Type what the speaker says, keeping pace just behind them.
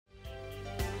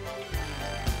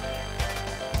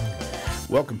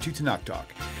Welcome to Tanakh Talk.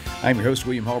 I'm your host,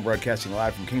 William Hall, broadcasting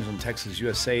live from Kingsland, Texas,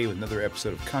 USA, with another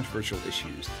episode of Controversial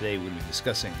Issues. Today we're going to be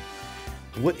discussing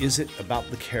what is it about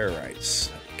the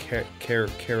Karaites?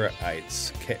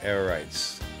 Karaites.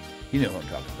 You know who I'm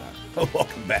talking about.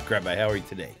 Welcome back, Rabbi. How are you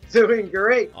today? Doing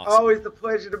great. Awesome. Always a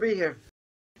pleasure to be here.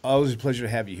 Always a pleasure to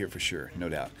have you here for sure, no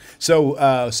doubt. So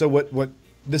what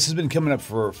this has been coming up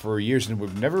for years, and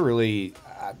we've never really,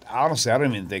 honestly, I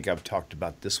don't even think I've talked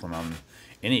about this one on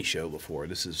any show before.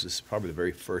 This is probably the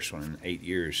very first one in 8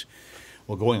 years,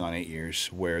 well, going on 8 years,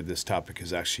 where this topic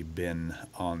has actually been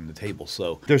on the table.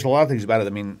 So there's a lot of things about it. I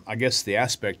mean, I guess the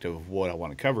aspect of what I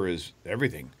want to cover is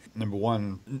everything. Number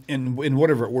one, in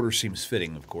whatever order seems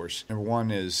fitting, of course. Number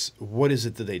one is, what is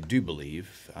it that they do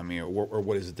believe? I mean, or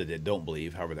what is it that they don't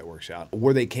believe, however that works out.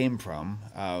 Where they came from,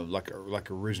 like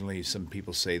originally some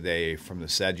people say they from the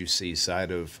Sadducee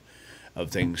side of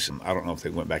things. I don't know if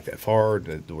they went back that far.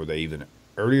 Were they even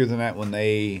earlier than that when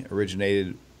they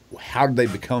originated? How did they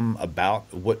become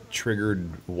about? What triggered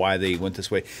why they went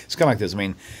this way? It's kind of like this. I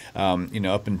mean,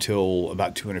 up until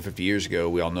about 250 years ago,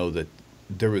 we all know that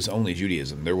there was only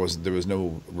Judaism. There was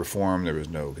no Reform. There was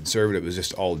no conservative. It was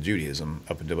just all Judaism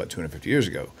up until about 250 years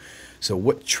ago. So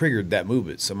what triggered that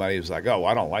movement? Somebody was like, "Oh,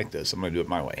 I don't like this. I'm going to do it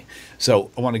my way."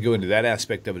 So I want to go into that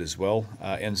aspect of it as well,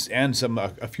 and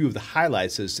a few of the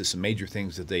highlights as to some major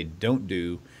things that they don't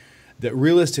do that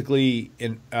realistically,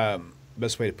 in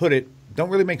best way to put it, don't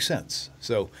really make sense.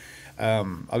 So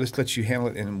I'll just let you handle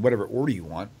it in whatever order you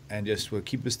want, and we'll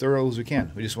keep as thorough as we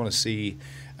can. We just want to see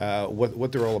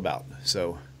what they're all about.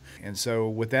 So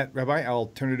with that, Rabbi, I'll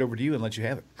turn it over to you and let you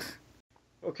have it.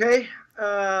 Okay.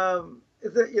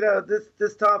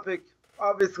 This topic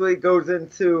obviously goes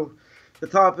into the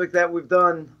topic that we've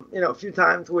done, a few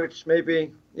times, which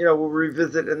maybe, we'll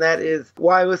revisit, and that is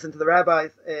why listen to the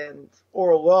rabbis and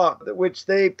oral law, which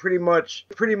they pretty much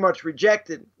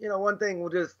rejected. One thing we'll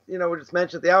just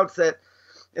mention at the outset,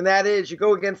 and that is you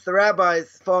go against the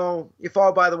rabbis, you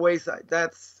fall by the wayside.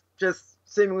 That's just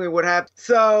seemingly what happened.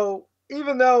 So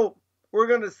even though we're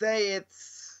going to say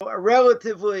it's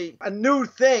a new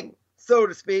thing, so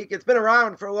to speak, it's been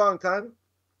around for a long time.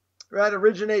 Right,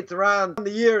 originates around the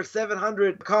year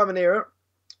 700 Common Era,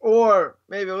 or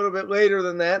maybe a little bit later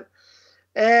than that.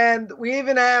 And we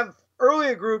even have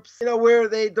earlier groups, where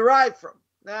they derive from.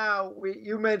 Now,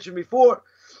 you mentioned before,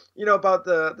 about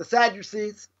the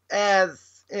Sadducees,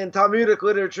 as in Talmudic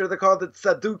literature, they called it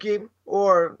Sadukim,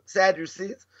 or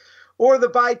Sadducees, or the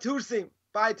Baitusim,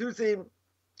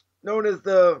 known as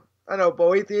the,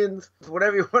 Boethians,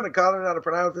 whatever you want to call it, how to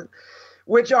pronounce it,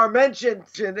 which are mentioned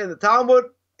in the Talmud,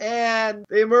 and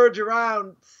they emerge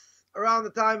around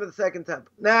the time of the Second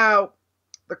Temple. Now,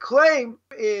 the claim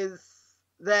is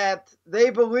that they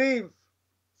believe,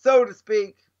 so to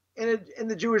speak, in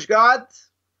the Jewish gods,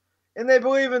 and they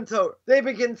believe in Torah. They've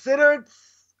been considered,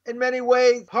 in many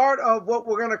ways, part of what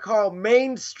we're going to call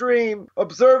mainstream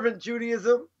observant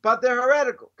Judaism, but they're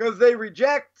heretical because they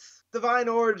reject divine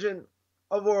origin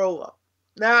of oral law.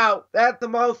 Now, that's a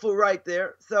mouthful right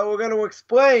there. So we're going to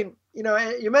explain,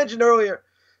 you mentioned earlier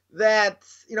that,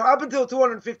 up until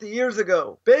 250 years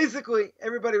ago, basically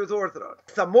everybody was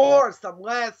Orthodox. Some more, some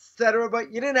less, etc. But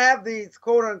you didn't have these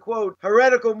quote-unquote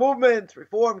heretical movements,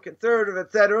 Reform, Conservative,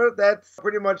 etc. That's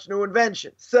pretty much new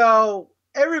invention. So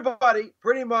everybody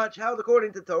pretty much held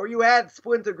according to Torah. You had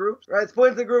splinter groups, right?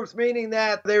 Splinter groups meaning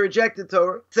that they rejected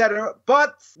Torah, etc.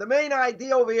 But the main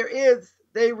idea over here is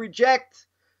they reject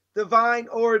divine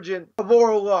origin of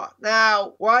oral law.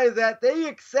 Now, why is that? They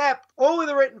accept only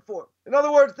the written form. In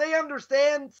other words, they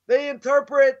understand, they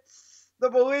interpret the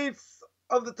beliefs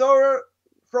of the Torah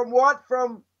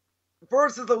from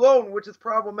verses alone, which is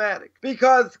problematic.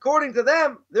 Because according to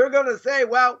them, they're going to say,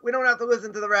 well, we don't have to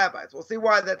listen to the rabbis. We'll see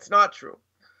why that's not true.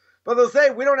 But they'll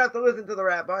say, we don't have to listen to the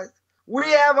rabbis. We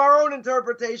have our own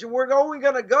interpretation. We're only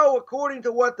going to go according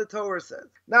to what the Torah says.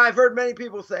 Now, I've heard many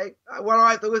people say, what do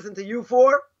I have to listen to you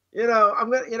for? I'm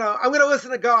going to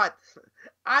listen to God.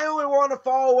 I only want to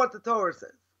follow what the Torah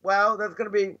says. Well, that's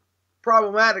going to be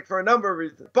problematic for a number of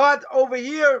reasons. But over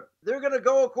here, they're going to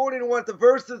go according to what the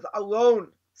verses alone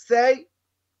say.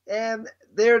 And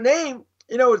their name,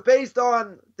 is based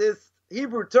on this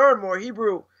Hebrew term or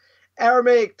Hebrew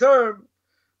Aramaic term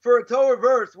for a Torah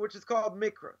verse, which is called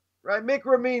Mikra. Right?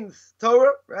 Mikra means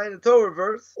Torah, right? A Torah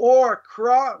verse. Or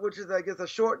Kra, which is, I guess, a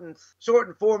shortened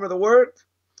form of the word.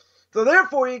 So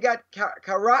therefore, you got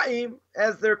Karaite,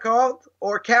 as they're called,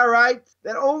 or Karaite,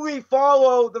 that only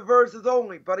follow the verses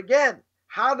only. But again,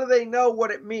 how do they know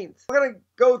what it means? We're going to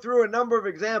go through a number of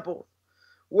examples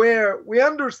where we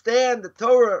understand the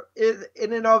Torah is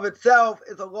in and of itself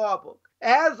is a law book.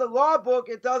 as a law book,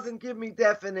 it doesn't give me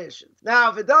definitions.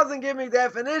 Now, if it doesn't give me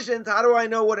definitions, how do I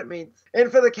know what it means?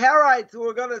 And for the Karaites who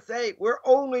are going to say, we're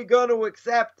only going to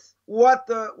accept what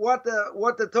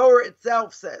the Torah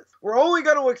itself says. We're only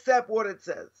going to accept what it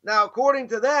says. Now, according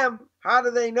to them, how do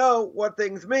they know what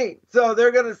things mean? So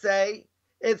they're going to say,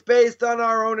 it's based on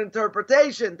our own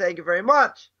interpretation. Thank you very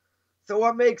much. So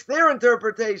what makes their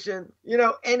interpretation,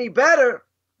 any better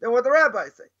than what the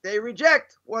rabbis say? They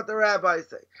reject what the rabbis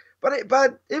say.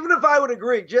 But even if I would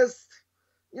agree,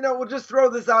 we'll just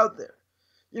throw this out there.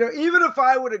 Even if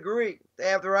I would agree, they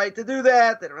have the right to do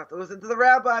that. They don't have to listen to the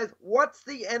rabbis. What's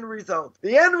the end result?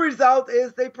 The end result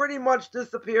is they pretty much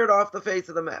disappeared off the face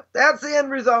of the map. That's the end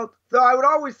result. So I would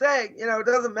always say, it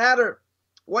doesn't matter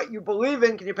what you believe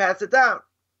in. Can you pass it down?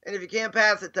 And if you can't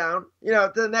pass it down,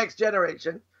 to the next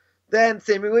generation, then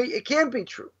seemingly it can't be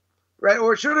true, right?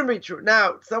 Or it shouldn't be true.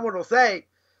 Now, someone will say,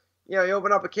 you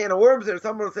open up a can of worms there.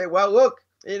 Someone will say, well, look,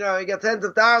 you got tens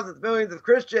of thousands, millions of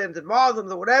Christians and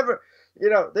Muslims or whatever.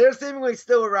 They're seemingly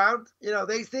still around.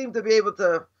 They seem to be able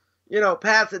to,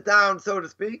 pass it down, so to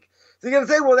speak. So you're going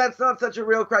to say, well, that's not such a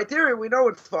real criteria. We know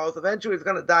it's false. Eventually it's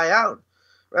going to die out,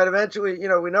 right? Eventually,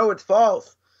 we know it's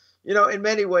false, in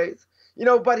many ways.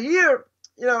 But here,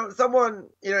 someone,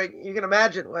 you can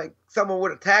imagine, like, someone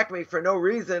would attack me for no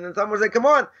reason, and someone would say, come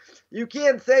on, you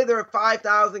can't say there are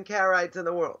 5,000 Karaites in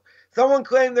the world. Someone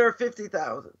claimed there are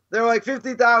 50,000. There are like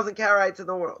 50,000 Karaites in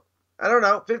the world. I don't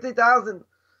know, 50,000,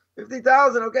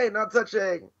 okay, not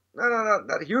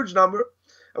a huge number.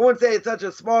 I wouldn't say it's such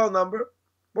a small number.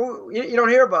 But you don't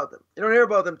hear about them. You don't hear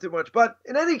about them too much. But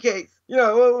in any case,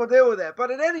 we'll deal with that.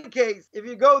 But in any case, if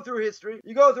you go through history,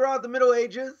 you go throughout the Middle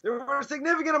Ages, there were a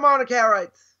significant amount of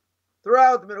Karaites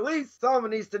throughout the Middle East, some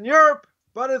in Eastern Europe.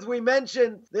 But as we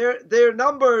mentioned, their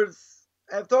numbers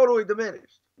have totally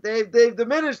diminished. They've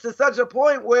diminished to such a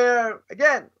point where,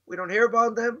 again, we don't hear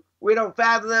about them. We don't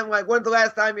fathom them. Like, when's the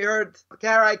last time you heard the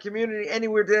Karaite community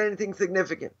anywhere did anything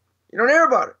significant? You don't hear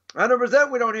about it.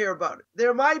 100% we don't hear about it.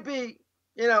 There might be,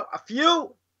 a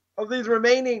few of these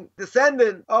remaining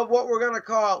descendants of what we're going to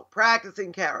call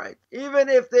practicing Karaites. Even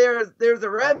if there's a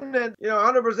remnant,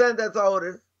 100% that's all it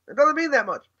is. It doesn't mean that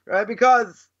much, right?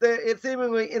 Because it's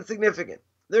seemingly insignificant.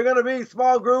 They're going to be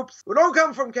small groups who don't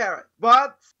come from Karaite.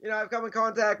 But, I've come in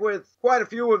contact with quite a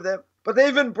few of them. But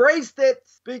they've embraced it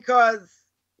because,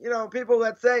 people,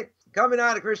 let's say, coming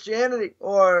out of Christianity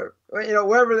or,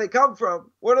 wherever they come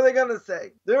from, what are they going to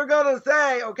say? They're going to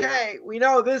say, okay, we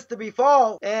know this to be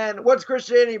false. And what's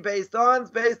Christianity based on?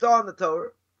 It's based on the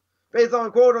Torah, based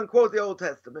on, quote unquote, the Old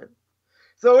Testament.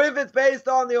 So if it's based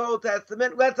on the Old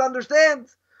Testament, let's understand.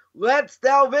 Let's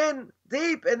delve in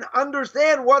deep and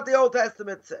understand what the Old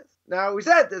Testament says. Now, we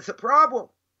said there's a problem.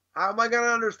 How am I going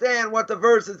to understand what the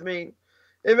verses mean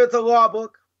if it's a law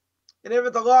book? And if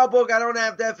it's a law book, I don't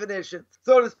have definitions,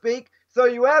 so to speak. So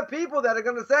you have people that are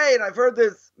going to say, and I've heard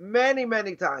this many,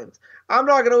 many times, I'm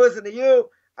not going to listen to you.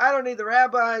 I don't need the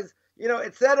rabbis,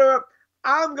 etc.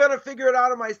 I'm going to figure it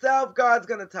out on myself. God's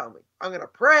going to tell me. I'm going to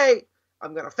pray.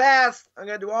 I'm going to fast. I'm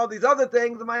going to do all these other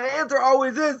things. And my answer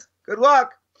always is, good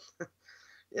luck.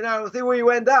 We'll see where you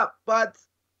end up. But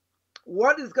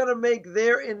what is going to make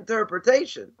their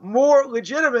interpretation more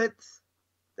legitimate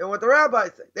than what the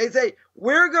rabbis say? They say,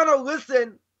 we're going to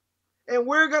listen and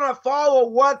we're going to follow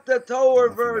what the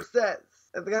Torah verse says.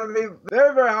 It's going to be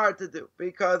very, very hard to do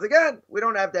because, again, we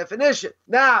don't have definition.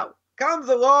 Now, comes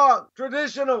along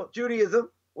traditional Judaism,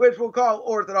 which we'll call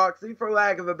Orthodoxy for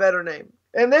lack of a better name.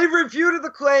 And they've refuted the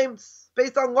claims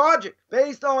based on logic,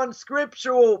 based on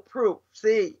scriptural proof.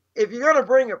 See, if you're going to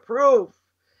bring a proof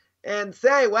and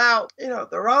say, well, the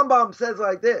Rambam says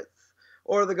like this,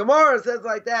 or the Gemara says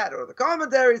like that, or the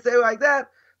commentaries say like that,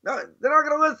 no, they're not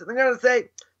going to listen. They're going to say,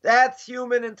 that's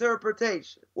human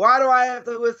interpretation. Why do I have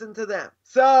to listen to them?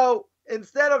 So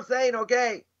instead of saying,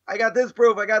 okay, I got this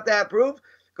proof, I got that proof,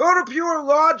 go to pure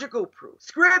logical proof,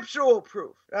 scriptural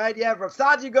proof, right? You have Rav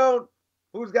Sadigon,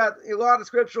 who's got a lot of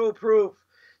scriptural proof.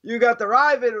 You got the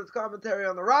Ravid, who's commentary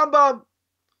on the Rambam.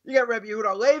 You got Rabbi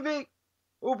Yehuda Levi,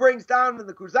 who brings down in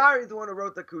the Kuzari, the one who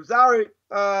wrote the Kuzari,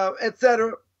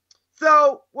 etc.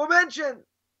 So we'll mention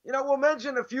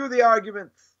a few of the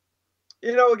arguments,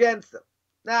 against them.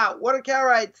 Now, what do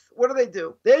Karaites, what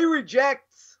do? They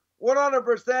reject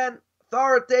 100%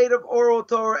 authoritative oral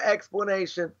Torah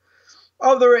explanation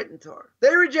of the written Torah.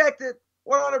 They reject it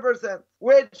 100%,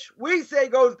 which we say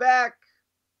goes back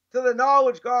to the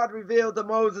knowledge God revealed to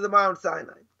Moses at Mount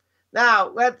Sinai.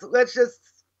 Now,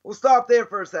 we'll stop there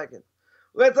for a second.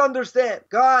 Let's understand.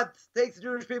 God takes the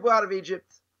Jewish people out of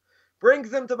Egypt,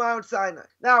 brings them to Mount Sinai.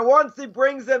 Now, once he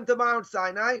brings them to Mount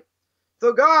Sinai,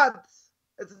 so God,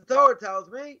 as the Torah tells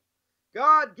me,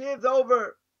 God gives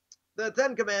over the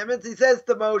Ten Commandments. He says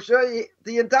to Moshe,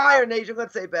 the entire nation,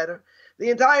 let's say better, the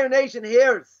entire nation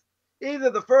hears either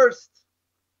the first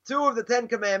two of the Ten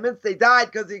Commandments. They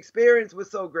died because the experience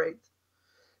was so great.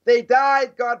 They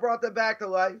died, God brought them back to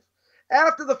life.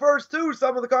 After the first two,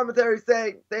 some of the commentaries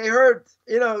say they heard,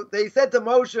 they said to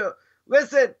Moshe,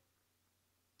 listen,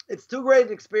 it's too great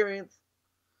an experience.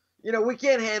 We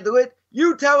can't handle it.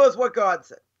 You tell us what God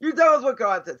said. You tell us what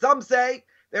God said. Some say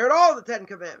they heard all the Ten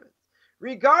Commandments.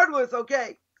 Regardless,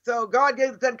 okay, so God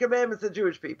gave the Ten Commandments to the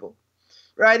Jewish people,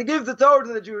 right? He gives the Torah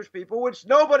to the Jewish people, which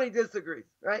nobody disagrees,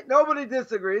 right? Nobody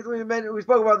disagrees. We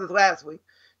spoke about this last week.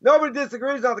 Nobody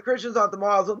disagrees, not the Christians, not the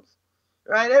Muslims,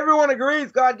 right? Everyone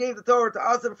agrees God gave the Torah to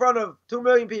us in front of 2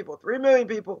 million people, 3 million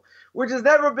people, which has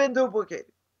never been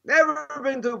duplicated. Never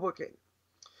been duplicated.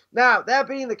 Now, that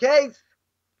being the case,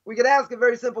 we could ask a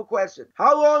very simple question.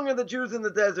 How long are the Jews in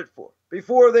the desert for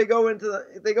before they go into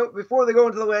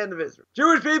the land of Israel?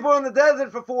 Jewish people in the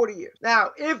desert for 40 years.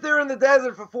 Now, if they're in the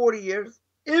desert for 40 years,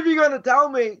 if you're going to tell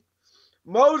me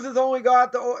Moses only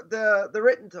got the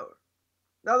written Torah,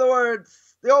 in other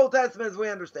words, the Old Testament as we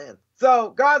understand.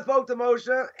 So God spoke to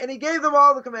Moshe and he gave them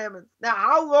all the commandments. Now,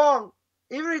 how long,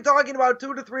 even if you're talking about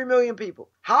 2 to 3 million people,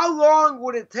 how long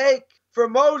would it take for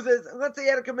Moses, and let's say he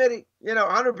had a committee,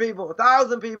 100 people,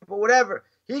 1,000 people, whatever.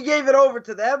 He gave it over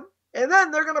to them, and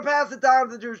then they're going to pass it down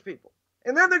to the Jewish people.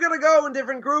 And then they're going to go in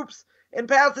different groups and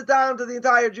pass it down to the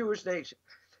entire Jewish nation.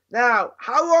 Now,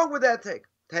 how long would that take?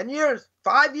 10 years?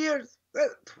 5 years?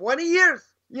 20 years?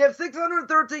 You have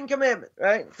 613 commandments,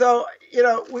 right? So,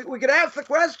 we could ask the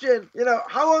question,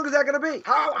 how long is that going to be?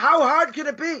 How hard can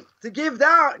it be to give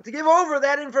over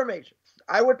that information?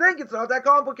 I would think it's not that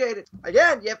complicated.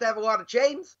 Again, you have to have a lot of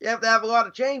chains. You have to have a lot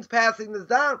of chains passing this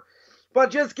down.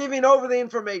 But just giving over the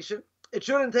information, it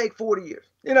shouldn't take 40 years.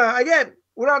 Again,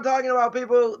 we're not talking about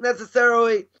people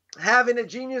necessarily having a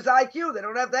genius IQ. They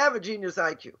don't have to have a genius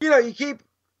IQ.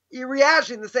 You're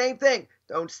rehashing the same thing.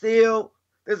 Don't steal.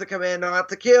 There's a command not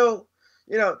to kill.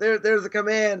 There's a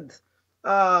command,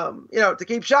 to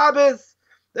keep Shabbos.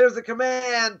 There's a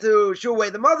command to shoo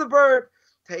away the mother bird.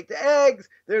 Take the eggs.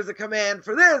 There's a command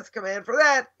for this, command for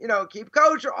that, keep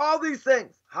kosher, all these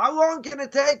things. How long can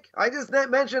it take? I just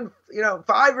mentioned,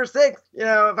 5 or 6.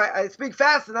 If I speak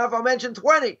fast enough, I'll mention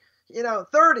 20,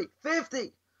 30,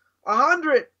 50,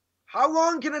 100. How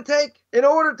long can it take in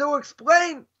order to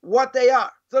explain what they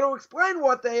are? So to explain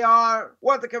what they are,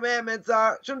 what the commandments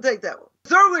are, shouldn't take that long.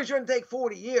 Certainly shouldn't take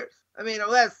 40 years.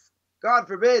 Unless, God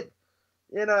forbid,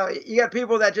 you got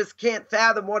people that just can't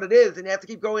fathom what it is, and you have to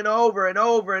keep going over and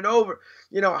over and over,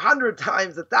 100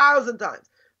 times, 1,000 times.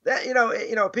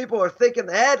 That, people are thick in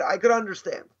the head. I could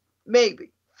understand.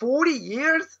 Maybe. 40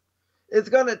 years it's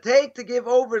going to take to give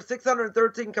over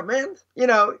 613 commands?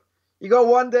 You go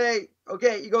one day,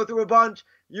 okay, you go through a bunch,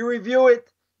 you review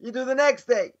it, you do the next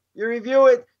day, you review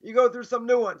it, you go through some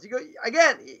new ones.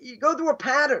 You go through a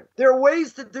pattern. There are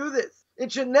ways to do this.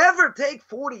 It should never take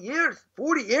 40 years.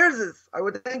 40 years I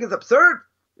would think, is absurd.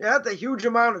 Yeah, that's a huge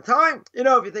amount of time,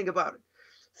 if you think about it.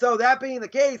 So that being the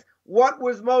case, what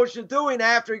was Moshe doing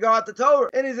after he got the Torah?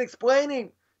 And he's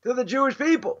explaining to the Jewish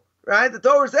people, right? The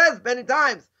Torah says many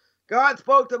times, God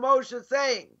spoke to Moshe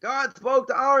saying, God spoke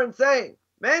to Aaron saying,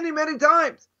 many, many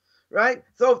times, right?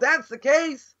 So if that's the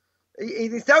case,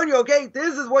 he's telling you, okay,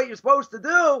 this is what you're supposed to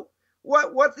do.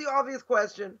 What's the obvious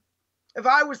question? If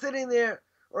I was sitting there,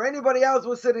 or anybody else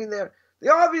was sitting there, the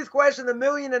obvious question, the $1.5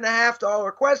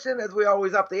 million question, as we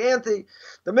always up the ante,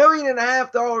 the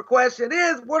 $1.5 million question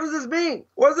is, what does this mean?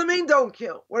 What does it mean, don't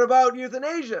kill? What about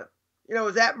euthanasia?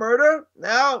 Is that murder?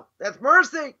 No, that's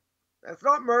mercy. That's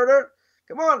not murder.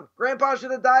 Come on, Grandpa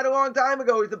should have died a long time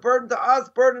ago. He's a burden to us,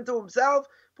 burden to himself.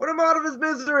 Put him out of his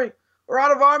misery, or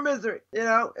out of our misery.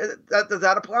 Does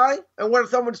that apply? And what if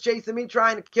someone's chasing me,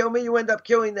 trying to kill me? You end up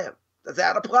killing them. Does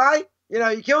that apply?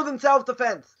 You killed in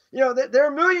self-defense. There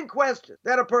are a million questions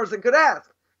that a person could ask,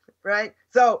 right?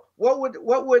 So what would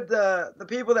the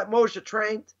people that Moshe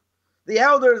trained, the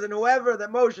elders and whoever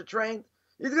that Moshe trained,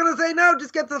 he's going to say, no,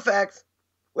 just get to the facts.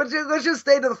 Let's just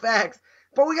stay to the facts.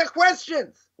 But we got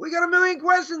questions. We got a million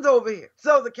questions over here.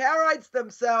 So the Karaites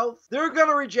themselves, they're going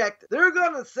to reject it. They're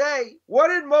going to say, what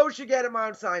did Moshe get at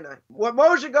Mount Sinai? What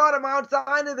Moshe got at Mount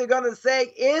Sinai, they're going to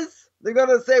say they're going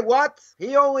to say what?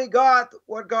 He only got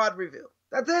what God revealed.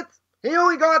 That's it. He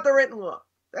only got the written law.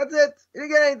 That's it. He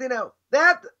didn't get anything else.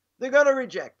 That they're going to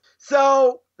reject.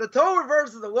 So the Torah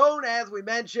verses alone, as we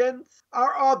mentioned,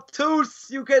 are obtuse.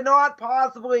 You cannot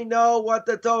possibly know what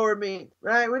the Torah means,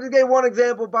 right? We just gave one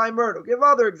example by murder. Give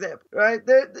other examples, right?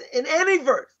 In any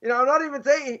verse, I'm not even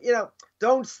saying,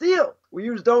 don't steal. We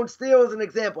use don't steal as an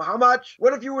example. How much?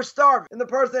 What if you were starving and the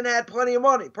person had plenty of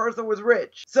money? Person was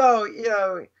rich. So,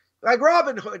 like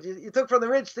Robin Hood, you took from the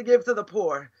rich to give to the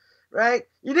poor, right?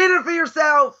 You did it for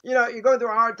yourself. You're going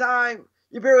through a hard time.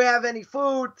 You barely have any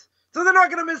food. So they're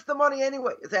not going to miss the money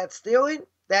anyway. Is that stealing?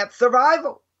 That's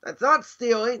survival. That's not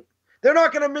stealing. They're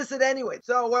not going to miss it anyway.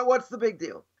 So what's the big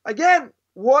deal? Again,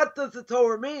 what does the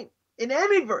Torah mean? In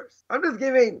any verse. I'm just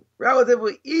giving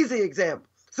relatively easy examples.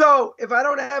 So if I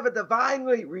don't have a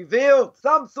divinely revealed,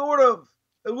 some sort of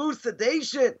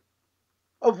elucidation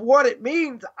of what it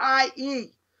means, i.e.,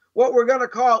 what we're going to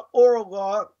call oral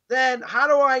law, then how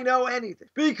do I know anything?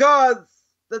 Because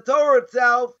the Torah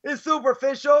itself is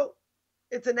superficial,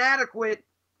 it's inadequate,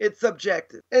 it's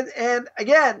subjective. And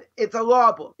again, it's a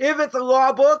law book. If it's a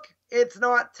law book, it's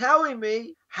not telling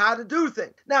me how to do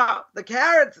things. Now, the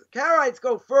Karaites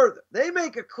go further. They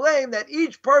make a claim that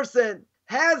each person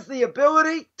has the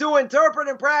ability to interpret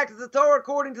and practice the Torah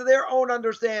according to their own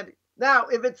understanding. Now,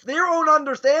 if it's their own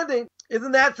understanding,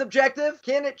 isn't that subjective?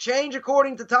 Can it change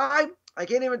according to time? I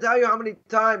can't even tell you how many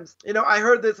times, I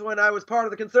heard this when I was part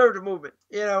of the conservative movement,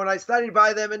 and I studied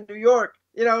by them in New York,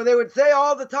 and they would say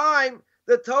all the time,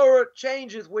 the Torah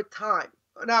changes with time.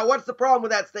 Now, what's the problem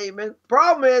with that statement? The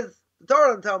problem is, the Torah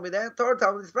doesn't tell me that. The Torah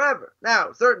tells me it's forever.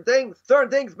 Now, certain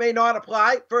things may not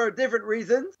apply for different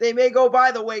reasons. They may go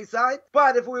by the wayside.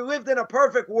 But if we lived in a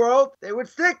perfect world, they would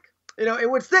stick. It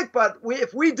would stick. But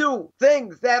if we do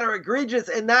things that are egregious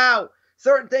and now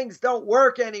certain things don't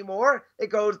work anymore,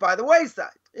 it goes by the wayside.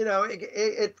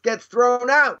 It gets thrown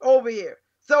out over here.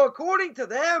 So according to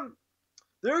them,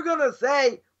 they're going to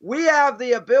say we have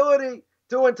the ability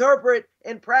to interpret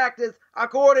and practice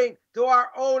according to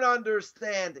our own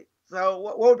understanding. So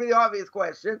what would be the obvious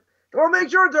question? What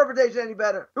makes your interpretation any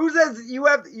better? Who says you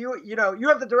have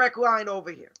the direct line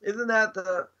over here? Isn't that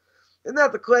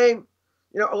the claim?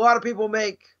 A lot of people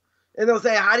make, and they'll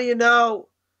say, how do you know?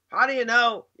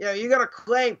 You're going to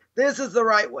claim this is the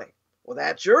right way. Well,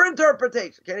 that's your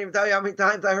interpretation. Can't even tell you how many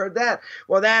times I heard that.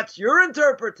 Well, that's your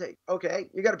interpretation. Okay,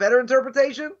 you got a better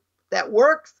interpretation that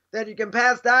works, that you can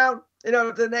pass down,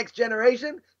 to the next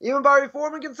generation, even by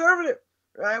Reform and Conservative.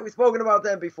 Right? We've spoken about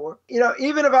them before.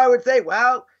 Even if I would say,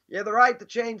 well, you have the right to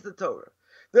change the Torah.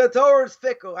 The Torah is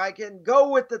fickle. I can go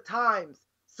with the times,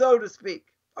 so to speak.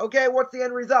 Okay, what's the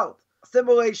end result?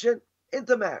 Assimilation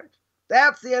into marriage.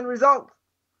 That's the end result.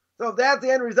 So if that's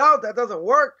the end result, that doesn't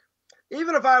work.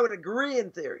 Even if I would agree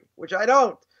in theory, which I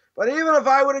don't, but even if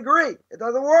I would agree, it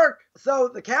doesn't work. So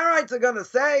the Karaites are going to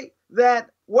say that,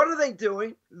 what are they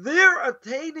doing? They're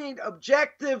attaining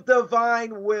objective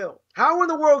divine will. How in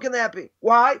the world can that be?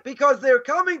 Why? Because they're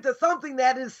coming to something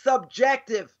that is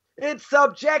subjective. It's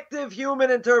subjective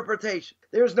human interpretation.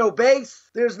 There's no base.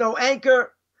 There's no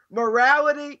anchor.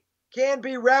 Morality can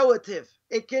be relative.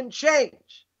 It can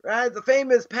change. Right? The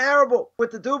famous parable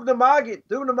with the Debunking Maggid.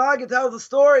 Debunking Maggid tells a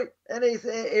story, and he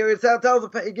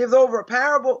gives over a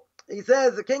parable. He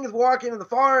says the king is walking in the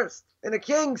forest, and the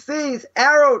king sees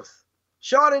arrows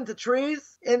shot into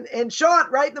trees and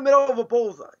shot right in the middle of a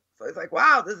bullseye. So he's like,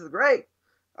 wow, this is great.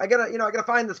 I gotta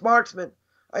find this marksman.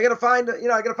 I gotta find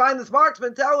this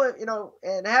marksman, tell him,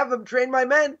 and have him train my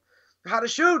men how to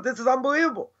shoot. This is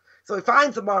unbelievable. So he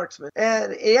finds the marksman,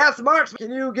 and he asks the marksman,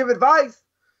 can you give advice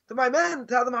to my men,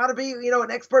 tell them how to be,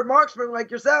 an expert marksman like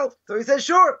yourself? So he says,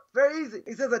 sure, very easy.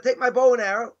 He says, I take my bow and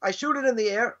arrow, I shoot it in the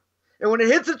air, and when it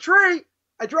hits a tree,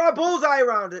 I draw a bullseye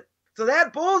around it. So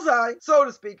that bullseye, so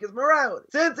to speak, is morality.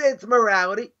 Since it's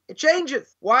morality, it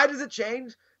changes. Why does it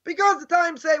change? Because the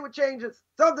times say it changes.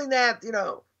 Something that,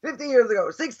 50 years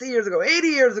ago, 60 years ago, 80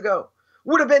 years ago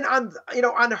would have been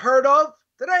unheard of,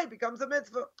 today becomes a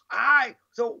mitzvah.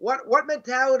 So what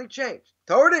mentality changed?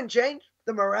 Torah didn't change.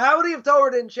 The morality of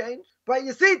Torah didn't change. But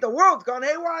you see, the world's gone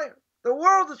haywire. The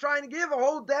world is trying to give a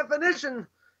whole definition,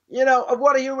 of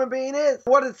what a human being is,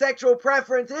 what a sexual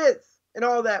preference is, and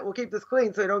all that. We'll keep this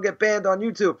clean so you don't get banned on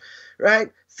YouTube, right?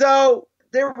 So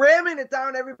they're ramming it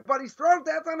down everybody's throat.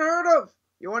 That's unheard of.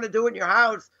 You want to do it in your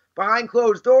house, behind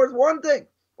closed doors, one thing.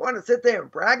 You want to sit there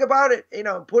and brag about it,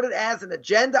 and put it as an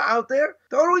agenda out there,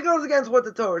 totally goes against what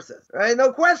the Torah says, right?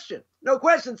 No question. No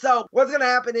question. So what's going to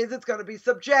happen is it's going to be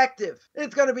subjective.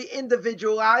 It's going to be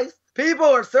individualized. People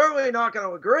are certainly not going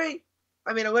to agree.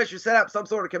 Unless you set up some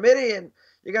sort of committee, and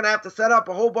you're going to have to set up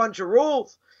a whole bunch of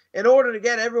rules in order to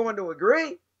get everyone to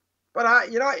agree.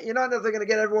 But you're not necessarily going to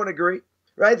get everyone to agree,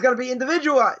 right? It's going to be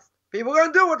individualized. People are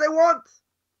going to do what they want.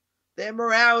 Their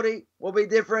morality will be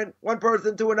different, one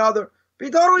person to another, be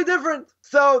totally different.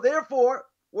 So therefore,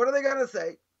 what are they going to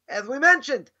say? As we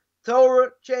mentioned,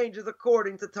 Torah changes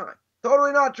according to time.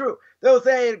 Totally not true. They'll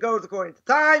say it goes according to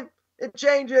time, it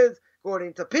changes.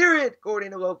 according to period,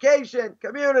 according to location,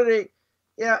 community.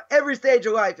 Every stage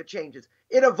of life it changes.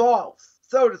 It evolves,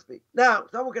 so to speak. Now,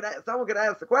 someone could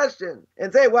ask the question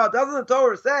and say, well, doesn't the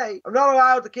Torah say I'm not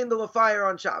allowed to kindle a fire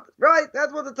on Shabbat? Right?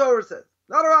 That's what the Torah says.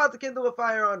 Not allowed to kindle a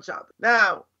fire on Shabbat.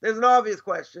 Now, there's an obvious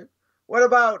question. What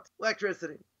about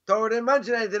electricity? Torah didn't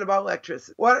mention anything about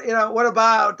electricity. What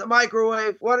about the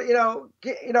microwave? What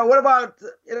about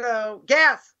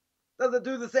gas? Does it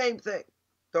do the same thing?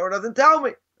 Torah doesn't tell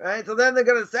me, right? So then they're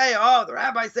going to say, oh, the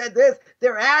rabbi said this.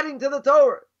 They're adding to the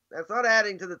Torah. That's not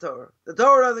adding to the Torah. The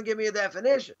Torah doesn't give me a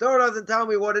definition. The Torah doesn't tell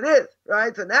me what it is,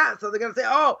 right? So they're going to say,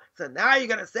 oh, so now you're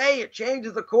going to say it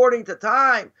changes according to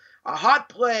time. A hot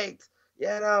plate, is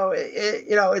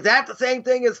that the same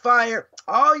thing as fire?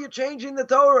 Oh, you're changing the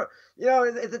Torah.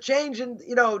 It's a change in,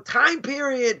 time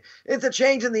period. It's a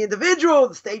change in the individual,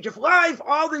 the stage of life,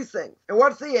 all these things. And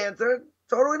what's the answer?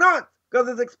 Totally not, because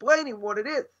it's explaining what it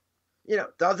is.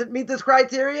 Does it meet this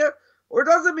criteria or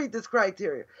does it meet this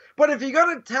criteria? But if you're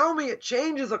going to tell me it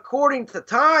changes according to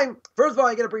time, first of all,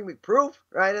 you got to bring me proof,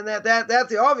 right? And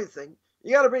that's the obvious thing.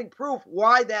 You got to bring proof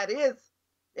why that is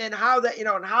and how that,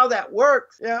 and how that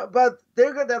works. But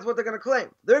that's what they're going to claim.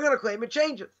 They're going to claim it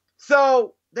changes.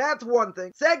 So that's one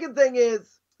thing. Second thing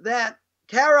is that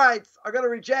Karaites are going to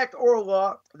reject oral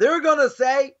law. They're going to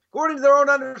say, according to their own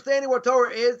understanding what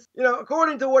Torah is,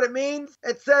 according to what it means,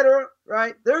 etc.,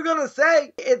 right? They're going to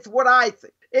say it's what I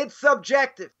think. It's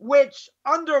subjective, which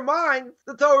undermines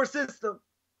the Torah system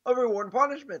of reward and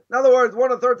punishment. In other words,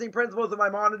 one of the 13 principles of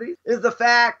Maimonides is the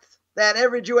fact that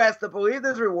every Jew has to believe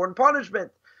there's reward and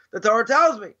punishment. The Torah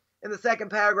tells me in the second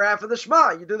paragraph of the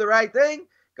Shema, you do the right thing,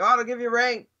 God will give you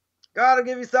rain. God will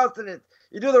give you sustenance.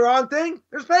 You do the wrong thing,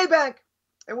 there's payback.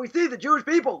 And we see the Jewish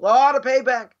people, a lot of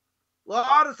payback, a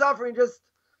lot of suffering.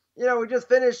 We just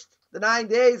finished the 9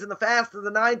 days in the fast of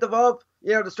the 9th of Av,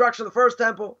 destruction of the first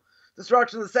temple,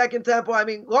 destruction of the second temple. I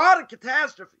mean, a lot of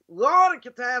catastrophes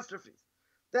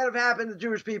that have happened to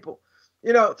Jewish people,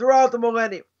 throughout the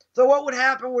millennium. So what would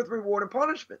happen with reward and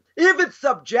punishment? If it's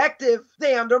subjective,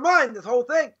 they undermine this whole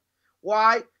thing.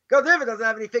 Why? Because if it doesn't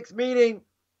have any fixed meaning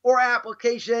or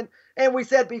application, and we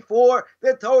said before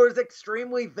that Torah is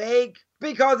extremely vague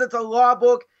because it's a law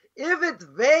book. If it's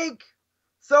vague,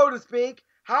 so to speak,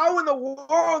 how in the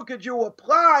world could you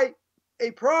apply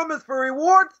a promise for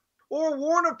rewards or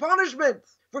warn of punishment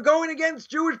for going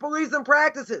against Jewish beliefs and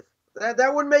practices?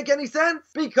 That wouldn't make any sense,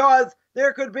 because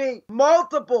there could be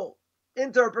multiple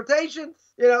interpretations.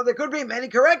 There could be many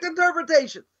correct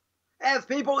interpretations as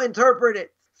people interpret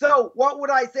it. So what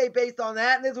would I say based on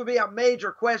that? And this would be a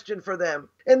major question for them.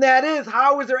 And that is,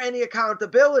 how is there any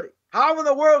accountability? How in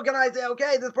the world can I say,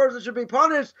 okay, this person should be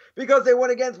punished because they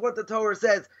went against what the Torah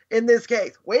says in this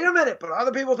case? Wait a minute, but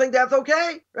other people think that's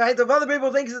okay, right? So if other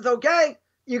people think it's okay,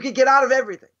 you could get out of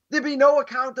everything. There'd be no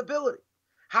accountability.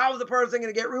 How is the person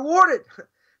going to get rewarded?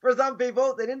 For some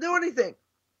people, they didn't do anything.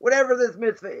 Whatever this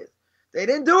mitzvah is, they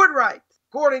didn't do it right,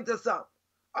 according to some.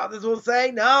 Others will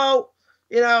say, no,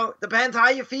 depends how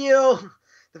you feel,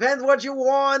 depends what you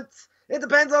want. It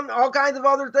depends on all kinds of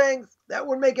other things. That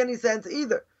wouldn't make any sense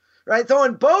either, right? So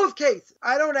in both cases,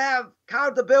 I don't have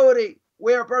accountability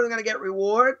where a person's going to get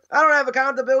reward. I don't have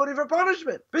accountability for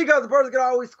punishment, because the person can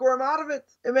always squirm out of it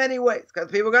in many ways,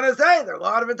 because people are going to say there are a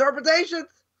lot of interpretations.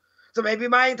 So maybe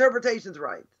my interpretation's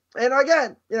right. And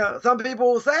again, some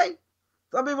people will say,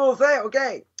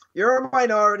 okay, you're a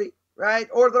minority, right?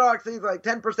 Orthodoxy is like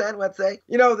 10%, let's say.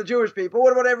 The Jewish people.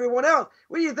 What about everyone else?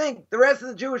 What do you think? The rest of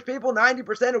the Jewish people,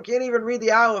 90% who can't even read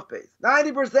the Aleph Beis.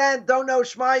 90% don't know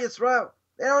Shema Yisrael.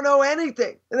 They don't know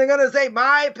anything. And they're going to say,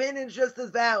 my opinion is just as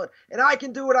valid, and I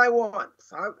can do what I want.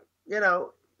 So,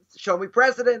 show me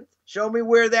precedent. Show me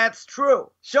where that's true.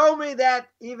 Show me that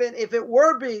even if it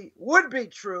would be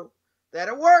true, that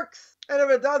it works. And if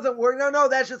it doesn't work, no,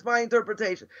 that's just my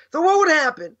interpretation. So what would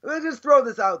happen? Let's just throw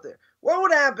this out there. What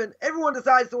would happen? Everyone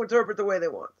decides to interpret the way they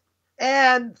want.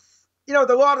 And, there are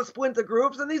a lot of splinter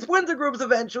groups, and these splinter groups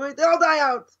eventually, they'll die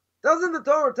out. Doesn't the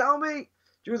Torah tell me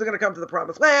Jews are going to come to the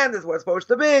promised land? This is what it's supposed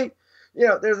to be.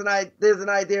 There's an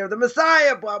idea of the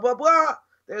Messiah, blah, blah, blah.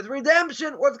 There's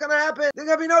redemption. What's going to happen? There's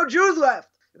going to be no Jews left.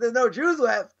 If there's no Jews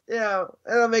left, that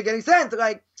doesn't make any sense.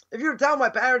 Like, if you were to tell my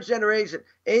parents' generation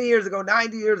 80 years ago,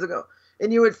 90 years ago,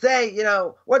 and you would say,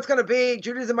 what's going to be,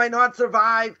 Judaism might not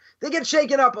survive, they get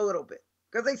shaken up a little bit,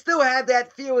 because they still had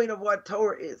that feeling of what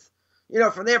Torah is,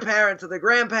 from their parents or their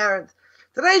grandparents.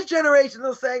 Today's generation,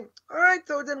 they'll say, all right,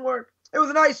 so it didn't work. It was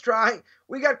a nice try.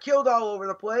 We got killed all over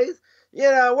the place.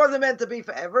 It wasn't meant to be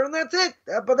forever, and that's it.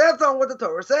 But that's not what the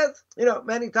Torah says.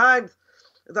 Many times,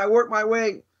 as I work my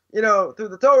way, through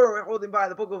the Torah. We're holding by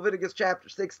the book of Leviticus chapter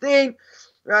 16.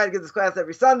 Right, I get this class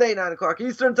every Sunday, 9 o'clock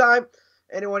Eastern time.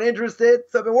 Anyone interested?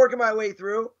 So I've been working my way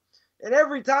through. And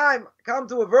every time I come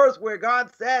to a verse where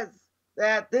God says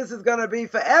that this is going to be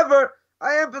forever,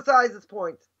 I emphasize this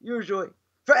point, usually.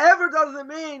 Forever doesn't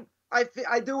mean I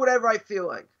do whatever I feel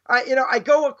like. I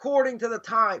go according to the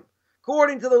time,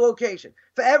 according to the location.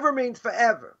 Forever means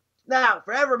forever. Now,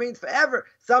 forever means forever.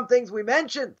 Some things we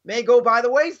mentioned may go by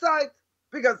the wayside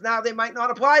because now they might not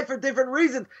apply for different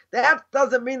reasons. That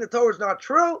doesn't mean the Torah is not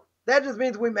true. That just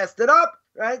means we messed it up,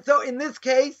 right? So in this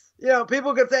case,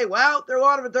 people could say, well, there are a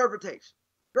lot of interpretations.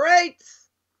 Great.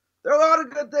 There are a lot of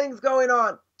good things going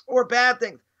on or bad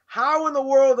things. How in the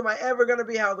world am I ever going to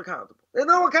be held accountable? There's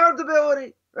no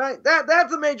accountability, right?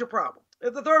 That's a major problem.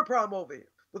 It's the third problem over here.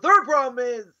 The third problem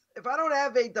is if I don't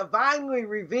have a divinely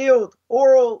revealed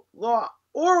oral law,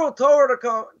 oral Torah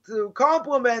to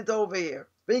complement over here,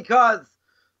 because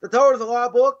the Torah is a law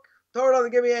book, Torah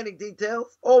doesn't give me any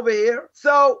details over here.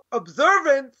 So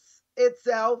observance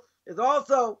itself is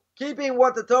also keeping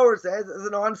what the Torah says as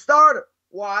a non-starter.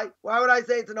 Why? Why would I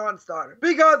say it's a non-starter?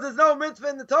 Because there's no mitzvah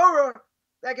in the Torah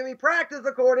that can be practiced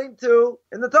according to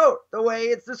in the Torah, the way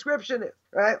its description is.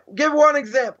 Right? Give one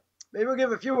example. Maybe we'll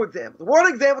give a few examples. One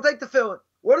example, take tefillin.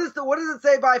 What does it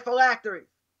say by phylacteries?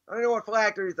 I don't know what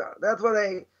phylacteries are. That's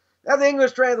the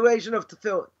English translation of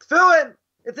tefillin. Tefillin,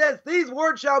 it says, these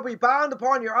words shall be bound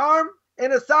upon your arm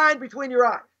and assigned between your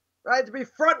eyes. Right? To be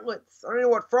frontlets. I don't know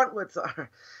what frontlets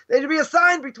are. They should be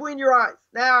assigned between your eyes.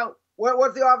 Now,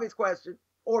 what's the obvious question?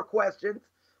 Or questions?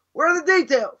 Where are the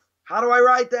details? How do I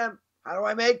write them? How do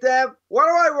I make them? What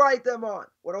do I write them on?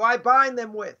 What do I bind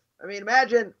them with? I mean,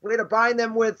 imagine we had to bind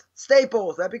them with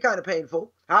staples. That'd be kind of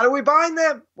painful. How do we bind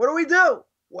them? What do we do?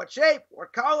 What shape?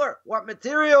 What color? What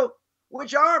material?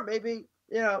 Which arm? Maybe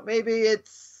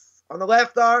it's on the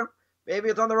left arm. Maybe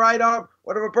it's on the right arm.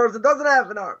 What if a person doesn't have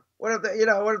an arm? What if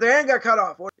what if their hand got cut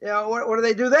off? What do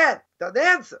they do then? Doesn't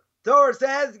answer. Torah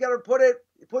says you got to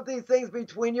put these things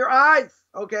between your eyes.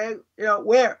 Okay,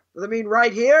 where? Does it mean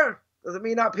right here? Does it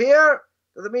mean up here?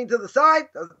 Does it mean to the side?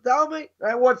 Doesn't tell me.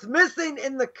 Right? What's missing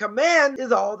in the command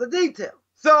is all the detail.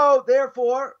 So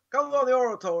therefore, comes on the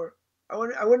oral Torah. I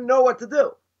wouldn't know what to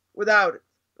do without it.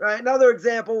 Right? Another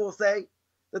example will say,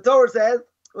 the Torah says,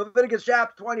 Leviticus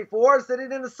chapter 24,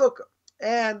 sitting in the sukkah.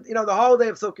 And the holiday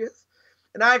of Sukkot.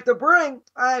 And I have to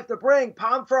bring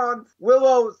palm fronds,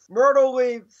 willows, myrtle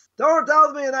leaves. Torah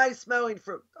tells me a nice smelling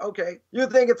fruit. Okay. You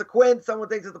think it's a quince, someone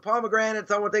thinks it's a pomegranate,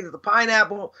 someone thinks it's a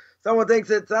pineapple, someone thinks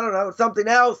it's, I don't know, something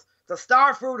else. It's a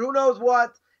star fruit, who knows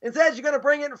what. It says you're going to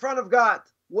bring it in front of God.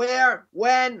 Where?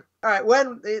 When? All right,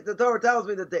 when the Torah tells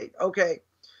me the date. Okay.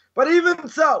 But even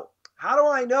so, how do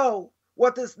I know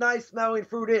what this nice smelling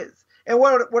fruit is? And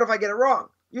what if I get it wrong?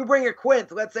 You bring a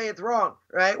quince, let's say it's wrong,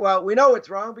 right? Well, we know it's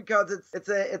wrong because it's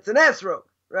an esrog,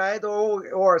 right?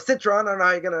 Or a citron. I don't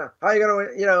know how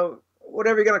you're gonna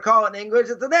whatever you're gonna call it in English.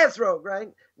 It's an esrog, right?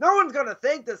 No one's gonna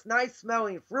think this nice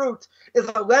smelling fruit is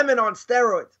a lemon on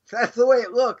steroids. That's the way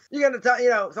it looks. You're gonna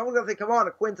tell someone's gonna say, come on,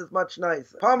 a quince is much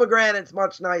nicer. Pomegranate's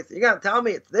much nicer. You're gonna tell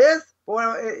me it's this?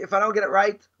 But if I don't get it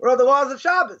right, what are the laws of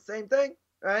Shabbos? Same thing,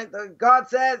 right? God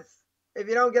says if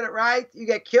you don't get it right, you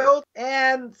get killed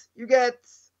and you get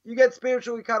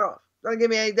spiritually cut off. Doesn't give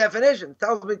me any definition. It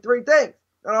tells me three things.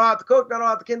 Not allowed to cook, not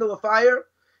allowed to kindle a fire,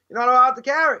 you're not allowed to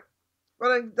carry.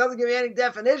 But it doesn't give me any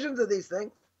definitions of these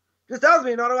things. It just tells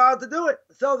me you're not allowed to do it.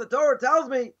 So the Torah tells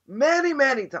me many,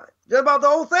 many times just about the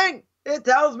whole thing. It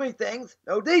tells me things,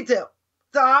 no detail.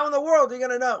 So how in the world are you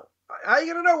going to know? How are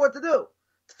you going to know what to do?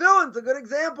 Tefillin's a good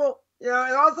example. And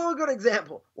also a good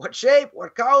example. What shape?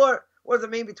 What color? What does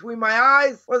it mean between my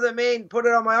eyes? What does it mean put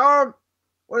it on my arm?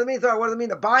 What does it mean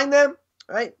to bind them?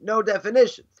 Right? No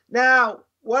definitions. Now,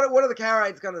 what are the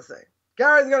Karaites going to say?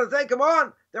 Karaites going to say, come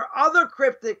on, there are other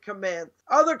cryptic commands.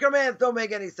 Other commands don't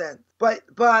make any sense. But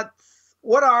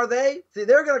what are they? See,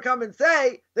 they're going to come and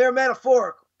say they're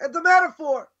metaphorical. It's a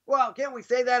metaphor. Well, can't we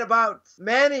say that about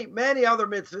many, many other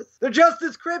mitzvahs? They're just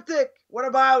as cryptic. What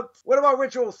about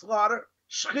ritual slaughter?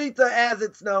 Shechita as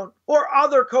it's known, or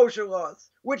other kosher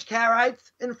laws, which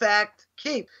Karaites, in fact,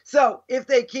 keep. So, if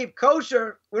they keep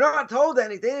kosher, we're not told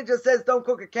anything. It just says don't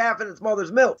cook a calf in its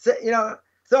mother's milk.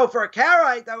 So for a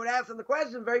Karaite, I would ask them the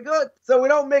question, very good. So we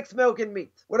don't mix milk and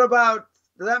meat. What about,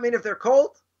 does that mean if they're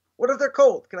cold? What if they're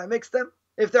cold? Can I mix them?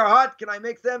 If they're hot, can I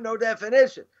mix them? No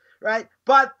definition, right?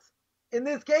 But in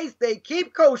this case, they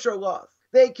keep kosher laws.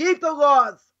 They keep the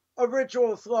laws of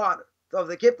ritual slaughter. So if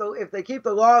they keep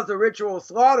the laws of ritual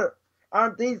slaughter,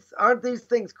 aren't these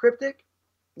things cryptic?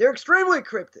 They're extremely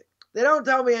cryptic. They don't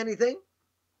tell me anything.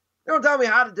 They don't tell me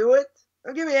how to do it. They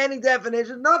don't give me any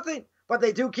definition, nothing. but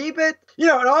they do keep it.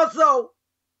 And also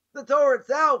the Torah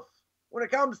itself, when it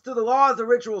comes to the laws of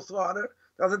ritual slaughter,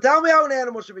 doesn't tell me how an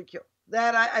animal should be killed,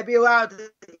 that I'd be allowed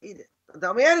to eat it. Doesn't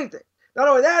tell me anything. Not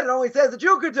only that, it only says that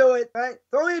you could do it, right?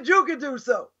 Only a Jew could do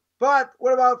so. But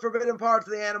what about forbidden parts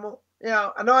of the animal?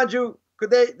 A non-Jew,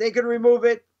 they could remove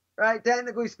it, right?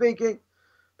 Technically speaking.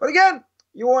 But again,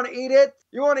 you want to eat it.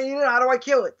 How do I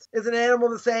kill it? Is an animal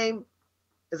the same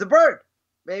as a bird?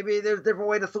 Maybe there's a different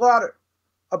way to slaughter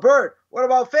a bird. What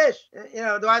about fish?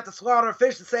 Do I have to slaughter a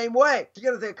fish the same way?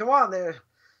 You're going to say, come on,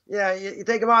 you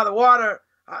take them out of the water.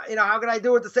 How can I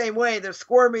do it the same way? They're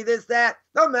squirmy, this, that.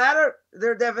 Doesn't matter.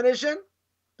 Their definition.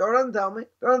 Torah doesn't tell me.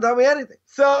 Doesn't tell me anything.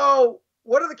 So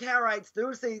what do the Karaites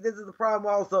do? See, this is the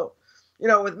problem also,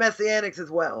 with Messianics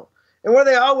as well. And what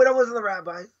do they? Oh, we don't listen to the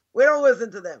rabbis. We don't listen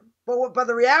to them. But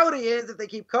the reality is, if they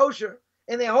keep kosher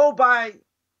and they hold by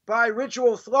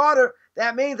ritual slaughter,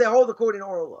 that means they hold according to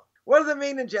oral law. What does it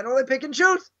mean in general? They pick and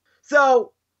choose.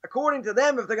 So according to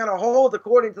them, if they're going to hold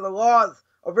according to the laws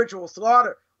of ritual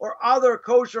slaughter or other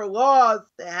kosher laws,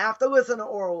 they have to listen to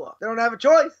oral law. They don't have a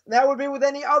choice. And that would be with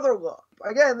any other law.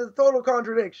 Again, there's a total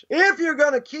contradiction. If you're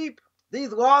going to keep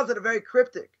these laws that are very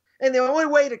cryptic, and the only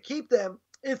way to keep them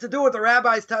is to do what the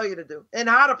rabbis tell you to do and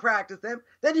how to practice them,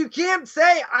 then you can't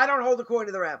say, I don't hold according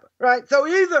to the rabbi, right? So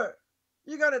either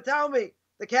you're going to tell me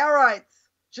the Karaites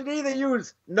should either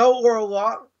use no oral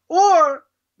law, or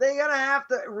they're going to have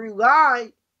to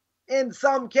rely, in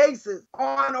some cases,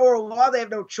 on oral law. They have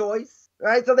no choice,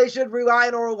 right? So they should rely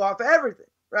on oral law for everything,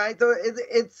 right? So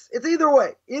it's either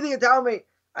way. Either you tell me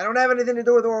I don't have anything to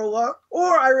do with oral law,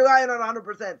 or I rely on it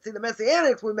 100%. See, the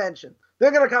Messianics we mentioned,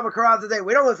 they're going to come across today.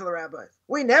 We don't listen to the rabbis.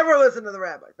 We never listen to the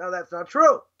rabbis. No, that's not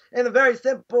true. And the very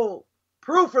simple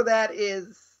proof for that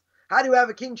is, how do you have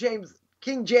a King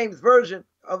James version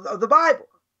of the Bible?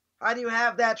 How do you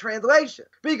have that translation?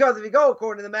 Because if you go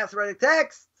according to the Masoretic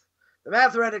text, the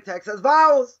Masoretic text has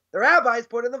vowels. The rabbis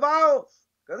put in the vowels.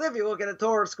 Because if you look at a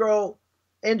Torah scroll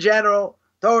in general,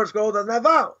 Torah scroll doesn't have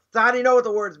vowels. So how do you know what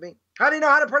the words mean? How do you know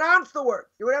how to pronounce the words?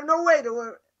 You would have no way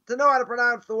to know how to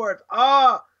pronounce the words.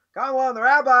 Come on, the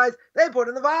rabbis, they put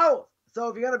in the vowels. So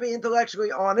if you're going to be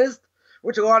intellectually honest,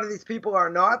 which a lot of these people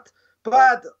are not,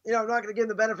 but, I'm not going to give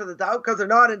them the benefit of the doubt because they're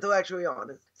not intellectually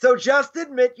honest. So just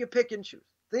admit you pick and choose.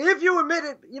 So if you admit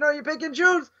it, you pick and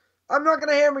choose, I'm not going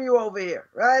to hammer you over here,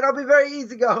 right? I'll be very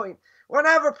easygoing. Won't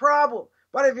have a problem.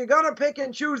 But if you're going to pick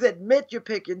and choose, admit you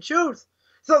pick and choose.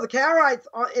 So the Karaites,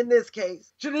 in this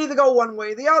case, should either go one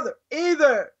way or the other.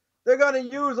 Either they're going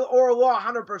to use the oral law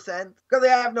 100% because they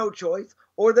have no choice,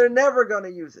 or they're never going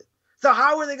to use it. So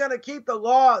how are they going to keep the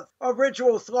laws of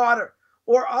ritual slaughter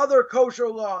or other kosher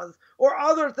laws or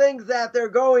other things that they're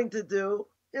going to do,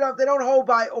 if they don't hold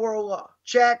by oral law?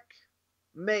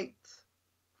 Checkmate.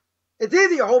 It's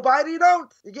either you hold by it or you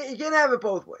don't. You can't have it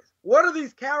both ways. What are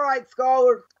these Karaite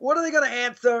scholars, what are they going to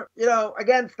answer,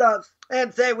 against us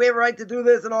and say we have a right to do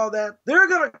this and all that? They're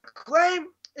going to claim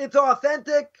it's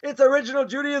authentic, it's original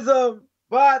Judaism,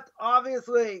 but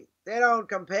obviously they don't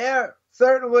compare,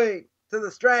 certainly, to the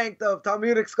strength of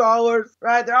Talmudic scholars,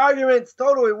 right? Their argument's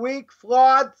totally weak,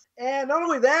 flawed. And not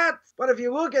only that, but if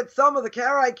you look at some of the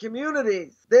Karaite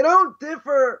communities, they don't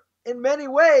differ in many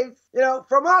ways,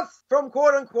 from us, from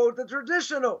quote-unquote the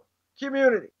traditional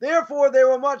community. Therefore, they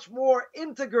were much more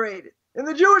integrated in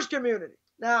the Jewish community.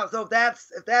 Now, so if that's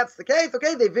the case,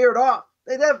 okay, they veered off.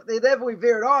 They definitely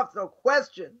veered off, no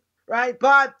question, right?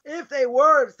 But if they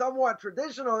were somewhat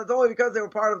traditional, it's only because they were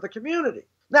part of the community.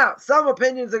 Now, some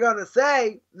opinions are going to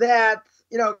say that,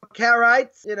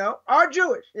 Karaites, are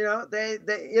Jewish.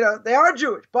 They are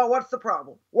Jewish. But what's the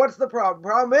problem? The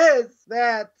problem is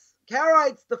that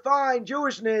Karaites define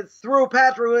Jewishness through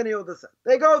patrilineal descent.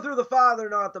 They go through the father,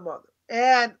 not the mother.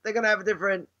 And they're going to have a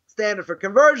different standard for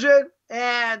conversion.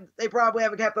 And they probably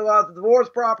haven't kept the laws of divorce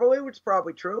properly, which is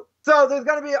probably true. So there's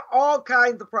going to be all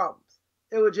kinds of problems.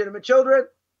 Illegitimate children,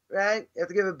 right? You have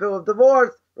to give a bill of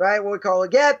divorce, right? What we call a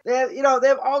get. They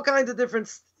have all kinds of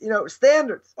different,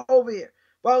 standards over here.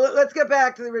 But let's get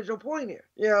back to the original point here.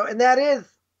 And that is,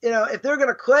 if they're going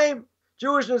to claim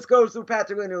Jewishness goes through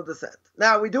patrilineal descent.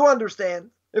 Now, we do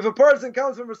understand if a person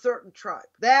comes from a certain tribe,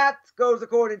 that goes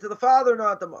according to the father,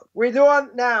 not the mother. We do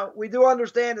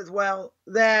understand as well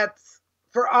that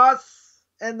for us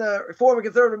and the Reform and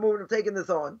Conservative movement have taken this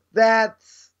on, that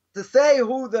to say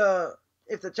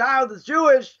if the child is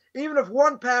Jewish, even if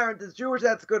one parent is Jewish,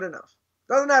 that's good enough.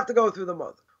 Doesn't have to go through the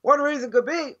mother. One reason could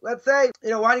be, let's say,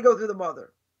 why do you go through the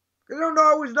mother? Because you don't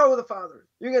always know who the father is.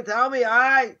 You can tell me,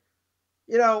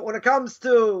 when it comes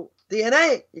to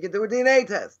DNA, you can do a DNA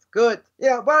test. Good.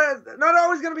 But it's not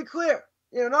always going to be clear.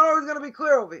 Not always going to be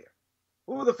clear over here.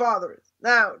 who the father is.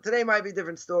 Now, today might be a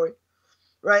different story,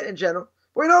 right, in general.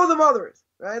 We know who the mother is,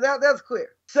 right? That's clear.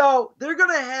 So they're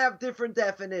going to have different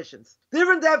definitions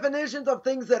of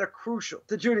things that are crucial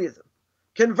to Judaism.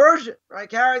 Conversion, right?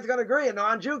 Karaite's going to agree. A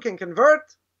non-Jew can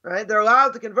convert, right? They're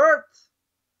allowed to convert.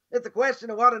 It's a question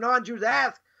a lot of non-Jews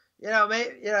ask.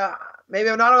 Maybe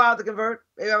I'm not allowed to convert.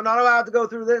 Maybe I'm not allowed to go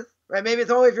through this, right? Maybe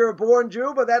it's only if you're a born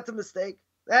Jew, but that's a mistake.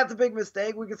 That's a big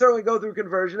mistake. We can certainly go through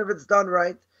conversion if it's done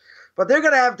right. But they're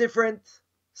going to have different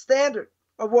standards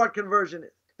of what conversion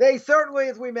is. They certainly,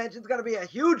 as we mentioned, is going to be a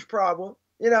huge problem,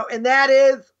 and that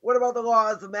is, what about the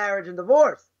laws of marriage and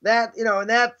divorce? And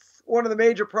that's one of the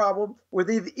major problems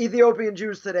with Ethiopian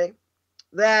Jews today,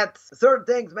 that certain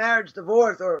things, marriage,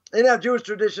 divorce, or they didn't have Jewish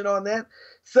tradition on that.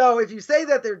 So if you say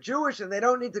that they're Jewish and they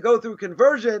don't need to go through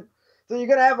conversion, so you're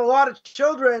going to have a lot of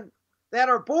children that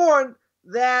are born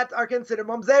that are considered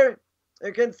mamzerim.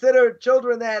 They're considered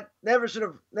children that never should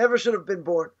have been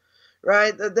born,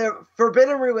 right? They're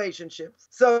forbidden relationships.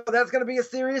 So that's going to be a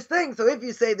serious thing. So if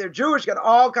you say they're Jewish, you got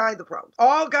all kinds of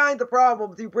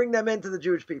problems. You bring them into the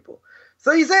Jewish people.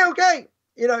 So you say, okay,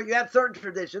 you had certain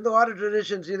traditions, a lot of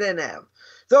traditions you didn't have.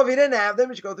 So if you didn't have them,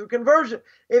 you should go through conversion.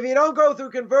 If you don't go through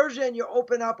conversion, you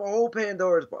open up a whole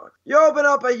Pandora's box. You open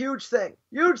up a huge thing.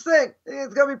 It's going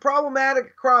to be problematic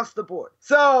across the board.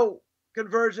 So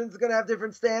conversion's going to have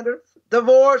different standards.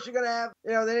 Divorce, you're going to have,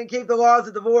 they didn't keep the laws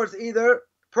of divorce either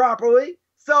properly.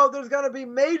 So there's going to be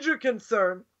major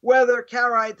concern whether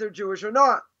Karaites are Jewish or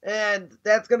not. And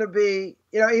that's going to be,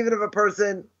 even if a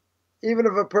person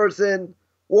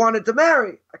wanted to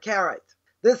marry a Karaite,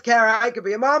 this Karaite could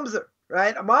be a mamzer,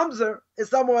 right? A mamzer is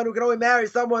someone who can only marry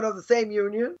someone of the same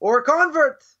union or a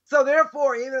convert. So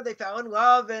therefore, even if they fell in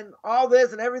love and all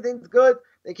this and everything's good,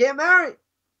 they can't marry.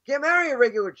 Can't marry a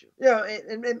regular Jew,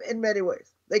 in many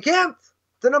ways. They can't.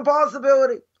 It's an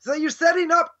impossibility. So you're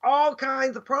setting up all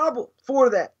kinds of problems for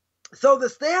that. So the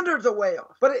standards are way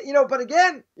off. But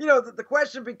again, the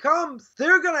question becomes,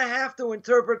 they're going to have to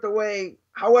interpret the way,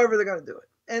 however they're going to do it.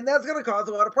 And that's going to cause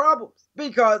a lot of problems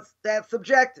because that's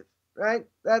subjective, right?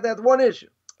 That's one issue.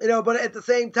 But at the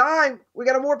same time, we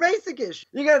got a more basic issue.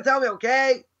 You're going to tell me,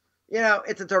 okay,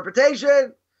 it's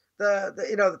interpretation.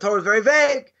 The Torah is very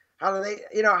vague. How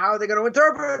are they going to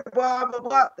interpret? Blah, blah,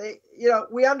 blah.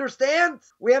 We understand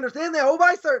they hold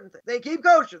by certain things. They keep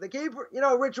kosher. They keep,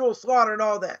 ritual slaughter and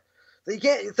all that.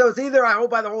 So it's either I hold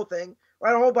by the whole thing or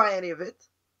I don't hold by any of it,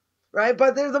 right?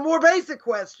 But there's a more basic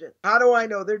question. How do I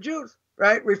know they're Jews,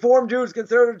 right? Reformed Jews,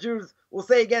 conservative Jews will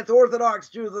say against Orthodox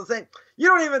Jews, they'll say, you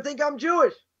don't even think I'm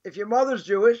Jewish. If your mother's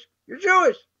Jewish, you're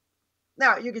Jewish.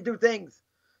 Now, you could do things,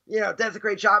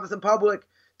 desecrate Shabbos in public,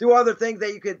 do other things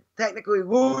that you could technically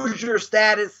lose your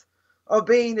status of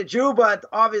being a Jew, but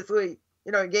obviously,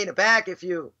 you gain it back if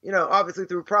you, obviously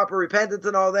through proper repentance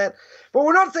and all that. But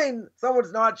we're not saying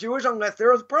someone's not Jewish unless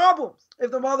there is problems.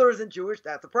 If the mother isn't Jewish,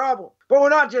 that's a problem. But we're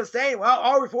not just saying, well,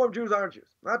 all Reformed Jews aren't Jews.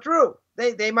 Not true.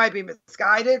 They might be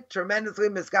misguided, tremendously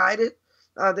misguided.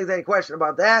 I don't think there's any question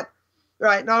about that.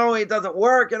 Right? Not only it doesn't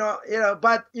work,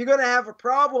 but you're going to have a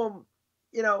problem,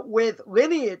 with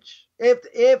lineage if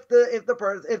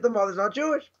the mother's not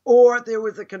Jewish, or if there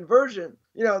was a conversion,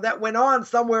 that went on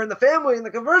somewhere in the family and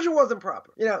the conversion wasn't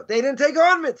proper. They didn't take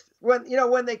on mitzvahs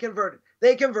when they converted.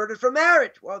 They converted from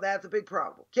marriage. Well, that's a big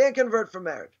problem. Can't convert from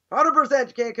marriage. 100%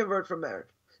 you can't convert from marriage.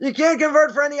 You can't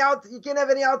convert for you can't have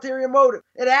any ulterior motive.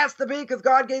 It has to be because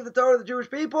God gave the Torah to the Jewish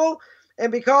people,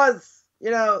 and because,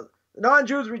 the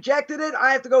non-Jews rejected it,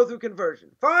 I have to go through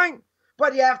conversion. Fine,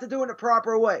 but you have to do it in a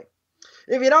proper way.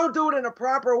 If you don't do it in a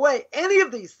proper way, any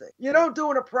of these things, you don't do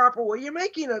it in a proper way, you're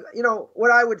making what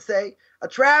I would say, a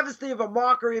travesty of a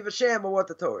mockery of a sham of what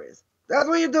the Torah is. That's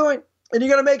what you're doing. And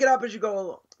you're going to make it up as you go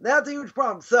along. That's a huge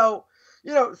problem. So,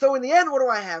 so in the end, what do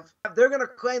I have? They're going to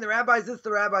claim the rabbis this,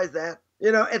 the rabbis that,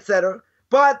 etc.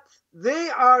 But they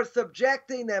are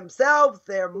subjecting themselves,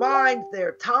 their minds,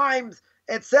 their times,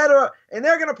 etc. And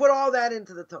they're going to put all that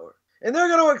into the Torah. And they're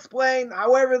going to explain,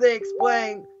 however they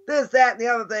explain, this, that, and the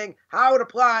other thing, how it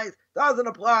applies, doesn't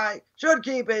apply, should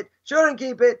keep it, shouldn't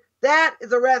keep it. That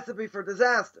is a recipe for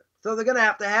disaster. So they're going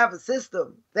to have a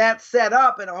system that's set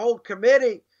up in a whole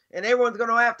committee, and everyone's going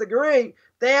to have to agree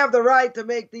they have the right to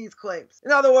make these claims.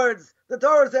 In other words, the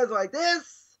Torah says like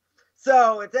this,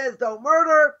 so it says don't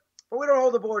murder, but we don't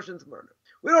hold abortions murder.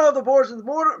 We don't hold abortions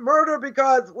murder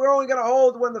because we're only going to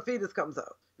hold when the fetus comes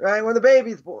out, right? When the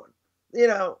baby's born,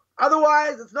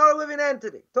 Otherwise, it's not a living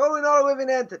entity. Totally not a living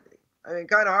entity. I mean,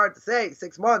 kind of hard to say.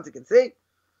 6 months, you can see.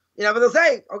 But they'll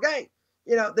say, okay,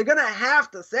 they're going to have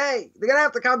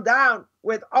to come down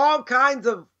with all kinds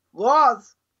of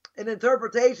laws and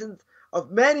interpretations of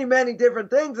many, many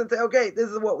different things and say, okay, this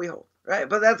is what we hold. right?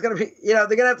 But that's going to be, they're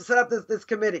going to have to set up this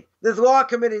committee, this law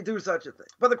committee to do such a thing.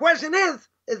 But the question is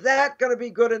that going to be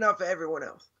good enough for everyone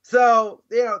else? So,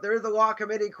 there is a law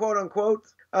committee, quote unquote,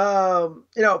 by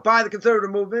the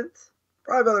conservative movement,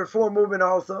 probably by the reform movement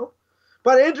also.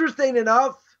 But interesting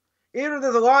enough, even if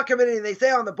there's a law committee and they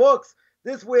say on the books,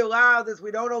 this we allow, this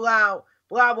we don't allow,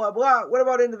 blah, blah, blah. What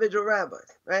about individual rabbis?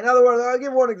 Right? In other words, I'll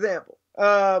give one example.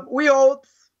 We hold,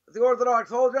 the Orthodox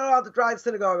hold, you're not allowed to drive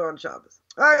synagogue on Shabbos.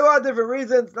 All right, a lot of different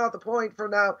reasons, not the point for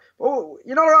now. But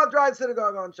you're not allowed to drive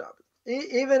synagogue on Shabbos.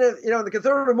 Even if, the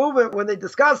conservative movement, when they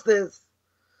discussed this,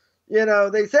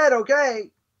 they said, okay,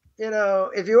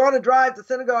 if you want to drive to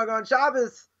synagogue on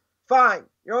Shabbos, fine.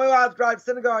 You're only allowed to drive to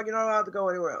synagogue, you're not allowed to go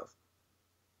anywhere else.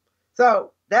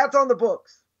 So, that's on the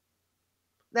books.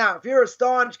 Now, if you're a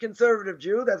staunch conservative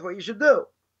Jew, that's what you should do.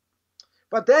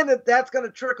 But then if that's going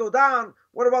to trickle down,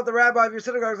 what about the rabbi of your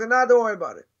synagogue? Say, no, don't worry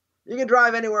about it. You can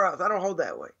drive anywhere else. I don't hold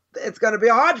that way. It's going to be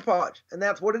a hodgepodge, and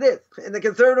that's what it is. In the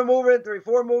conservative movement, the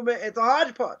reform movement, it's a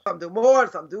hodgepodge. Some do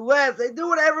more, some do less. They do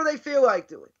whatever they feel like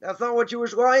doing. That's not what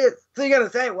Jewish law is. So you're going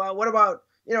to say, well, what about,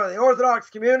 the Orthodox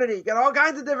community? You got all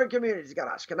kinds of different communities. You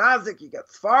got Ashkenazic, you got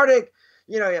Sephardic,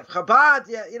 you have Chabad,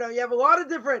 you have a lot of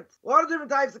different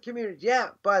types of communities. Yeah,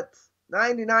 but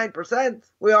 99%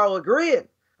 we all agree in.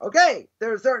 Okay,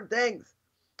 there are certain things,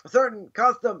 certain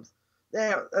customs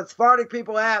that Sephardic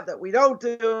people have that we don't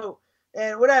do,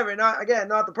 and whatever. Not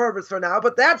the purpose for now,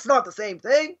 but that's not the same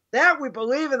thing. That we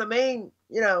believe in the main,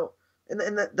 in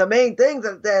the main things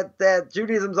that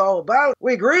Judaism's all about.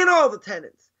 We agree on all the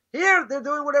tenets. Here, they're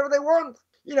doing whatever they want.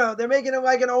 They're making it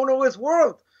like an ownerless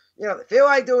world. They feel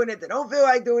like doing it, they don't feel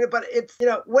like doing it, but it's,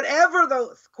 whatever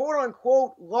the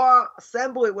quote-unquote law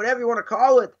assembly, whatever you want to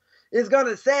call it, is going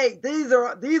to say, these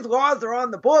laws are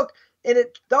on the book, and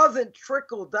it doesn't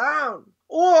trickle down.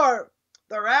 Or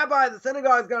the rabbi of the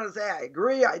synagogue is going to say, I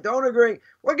agree, I don't agree.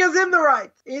 What gives him the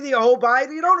right? Either you hold by it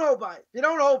or you don't hold by it. If you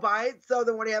don't hold by it, so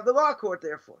then what do you have the law court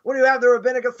there for? What do you have the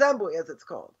rabbinic assembly, as it's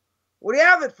called? What do you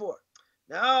have it for?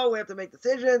 No, we have to make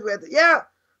decisions,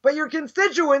 but your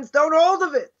constituents don't hold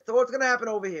of it. So what's going to happen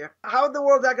over here? How in the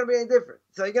world is that going to be any different?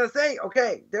 So you're going to say,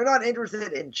 okay, they're not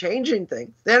interested in changing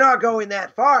things. They're not going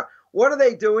that far. What are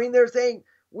they doing? They're saying,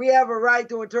 we have a right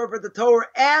to interpret the Torah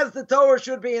as the Torah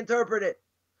should be interpreted.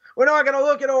 We're not going to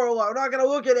look at oral law. We're not going to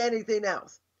look at anything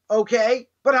else. Okay?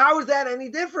 But how is that any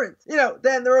different?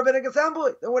 Than the rabbinic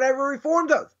assembly, than whatever reform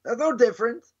does. There's no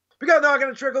difference. Because they're not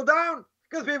going to trickle down.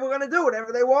 Because people are going to do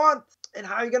whatever they want. And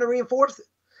how are you going to reinforce it?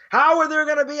 How are there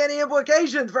going to be any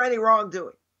implications for any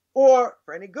wrongdoing? Or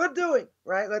for any good doing,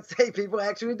 right? Let's say people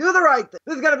actually do the right thing.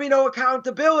 There's going to be no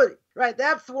accountability, right?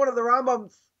 That's one of the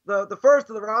Rambam's, the first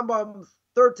of the Rambam's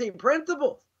 13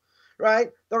 principles, right?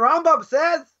 The Rambam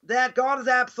says that God is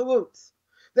absolute,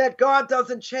 that God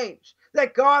doesn't change,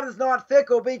 that God is not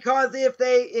fickle, because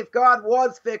if God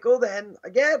was fickle, then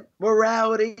again,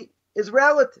 morality is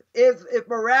relative. If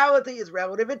morality is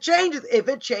relative, it changes. If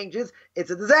it changes,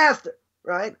 it's a disaster.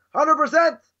 Right?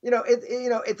 100%.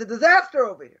 It's a disaster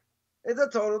over here. It's a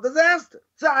total disaster.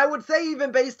 So I would say,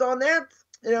 even based on that,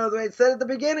 as I said at the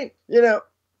beginning,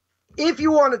 if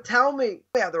you want to tell me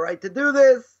I have the right to do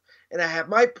this, and I have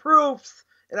my proofs,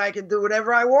 and I can do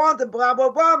whatever I want, and blah, blah,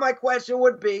 blah, my question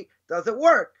would be, does it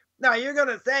work? Now, you're going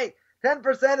to say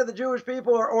 10% of the Jewish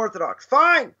people are Orthodox.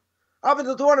 Fine. Up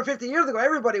until 250 years ago,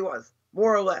 everybody was,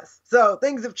 more or less. So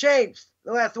things have changed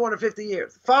in the last 250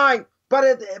 years. Fine. But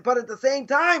at the same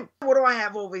time, what do I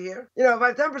have over here? If I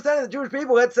have 10% of the Jewish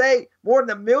people, let's say more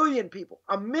than 1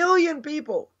 million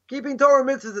people keeping Torah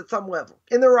mitzvahs at some level,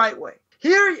 in the right way.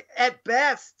 Here, at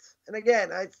best, and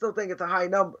again, I still think it's a high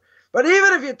number, but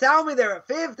even if you tell me there are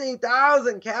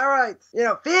 50,000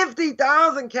 Karaites,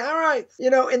 50,000 Karaites,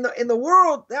 in the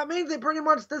world, that means they pretty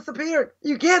much disappeared.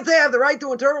 You can't say I have the right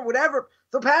to interpret whatever,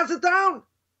 so pass it down.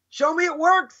 Show me it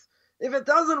works. If it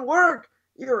doesn't work,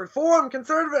 you're reform,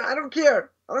 conservative, I don't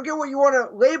care. I don't care what you want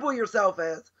to label yourself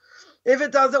as. If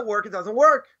it doesn't work, it doesn't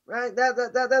work, right?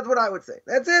 That's what I would say.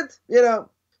 That's it.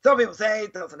 Some people say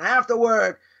it doesn't have to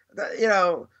work.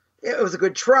 It was a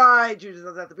good try. Jesus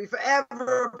doesn't have to be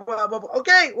forever, blah, blah, blah.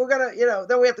 Okay, we're going to,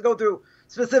 then we have to go through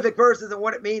specific verses and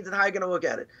what it means and how you're going to look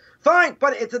at it. Fine,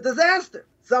 but it's a disaster.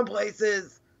 Some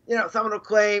places, someone will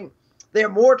claim they're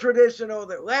more traditional,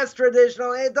 they're less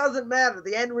traditional. It doesn't matter.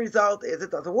 The end result is it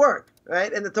doesn't work,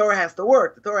 right? And the Torah has to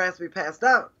work. The Torah has to be passed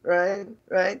down, right?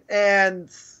 And,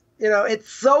 it's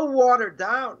so watered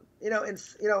down,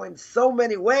 in so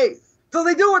many ways. So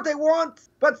they do what they want.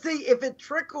 But see, if it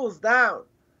trickles down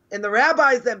and the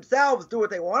rabbis themselves do what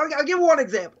they want, I'll give you one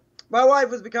example. My wife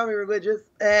was becoming religious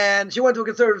and she went to a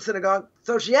conservative synagogue.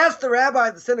 So she asked the rabbi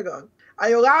of the synagogue, are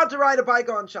you allowed to ride a bike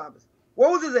on Shabbos?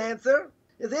 What was his answer?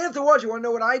 His answer was, you want to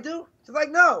know what I do? She's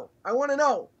like, no, I want to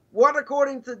know. What,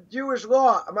 according to Jewish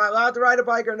law, am I allowed to ride a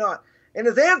bike or not? And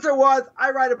his answer was,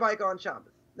 I ride a bike on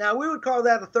Shabbos. Now, we would call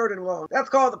that a third and long. That's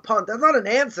called a punt. That's not an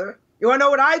answer. You want to know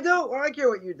what I do? Well, I don't care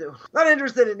what you do. Not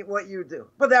interested in what you do.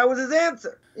 But that was his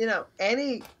answer. You know,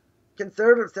 any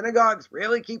conservative synagogues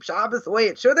really keep Shabbos the way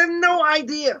it should? They have no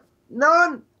idea.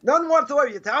 None. None whatsoever.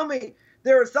 You tell me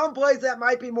there are some places that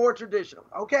might be more traditional.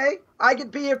 Okay? I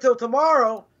could be here till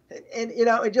tomorrow and you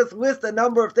know, and just list a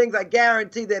number of things I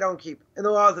guarantee they don't keep in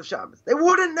the laws of Shabbos. They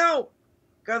wouldn't know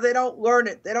because they don't learn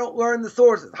it. They don't learn the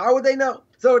sources. How would they know?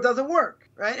 So it doesn't work,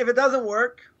 right? If it doesn't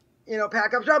work, you know,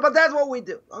 pack up shop. But that's what we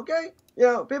do, okay? You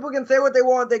know, people can say what they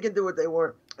want. They can do what they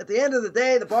want. At the end of the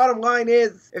day, the bottom line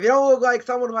is, if you don't look like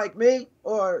someone like me,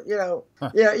 or, you know,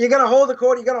 you're going to hold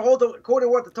according to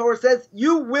what the Torah says,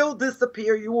 you will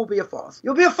disappear. You will be a fossil.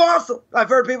 You'll be a fossil. I've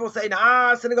heard people say,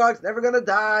 nah, synagogue's never going to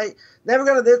die, never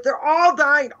going to this. They're all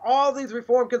dying. All these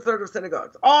Reformed conservative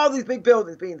synagogues, all these big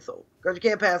buildings being sold because you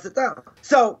can't pass it down.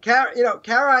 So, you know,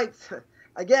 Karaites,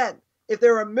 again, if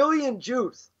there are 1 million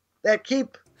Jews that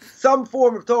keep some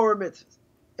form of Torah mitzvahs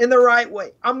in the right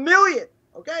way, 1 million,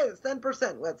 okay, that's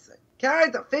 10%, let's say.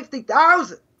 Carry to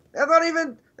 50,000. That's not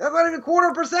even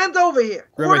 0.25% over here.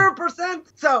 0.25%.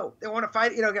 So they want to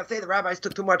fight, you know, going to say the rabbis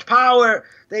took too much power.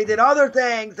 They did other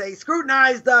things. They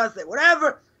scrutinized us. They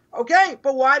whatever. Okay,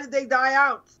 but why did they die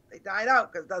out? They died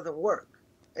out because it doesn't work.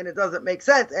 And it doesn't make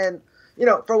sense. And, you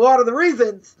know, for a lot of the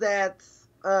reasons that,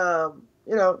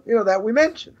 you know, that we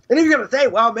mentioned. And if you're going to say,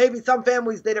 well, maybe some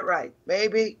families did it right.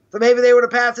 Maybe. So maybe they would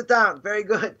have passed it down. Very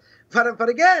good. But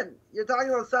again, you're talking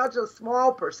about such a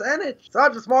small percentage.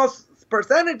 Such a small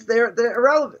percentage, they're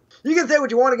irrelevant. You can say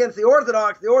what you want against the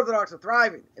Orthodox. The Orthodox are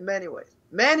thriving in many ways.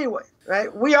 Many ways,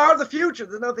 right? We are the future.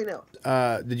 There's nothing else.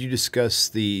 Did you discuss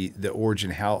the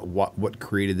origin, what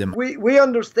created them? We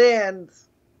understand,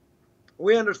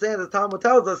 as Talmud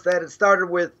tells us, that it started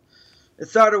with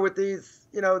these,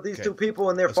 you know, these two people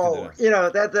and their followers. You know,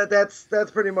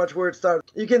 that's pretty much where it started.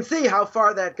 You can see how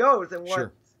far that goes and what.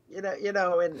 Sure. You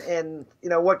know, and you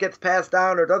know what gets passed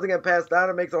down or doesn't get passed down.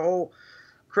 It makes a whole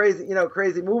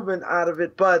crazy movement out of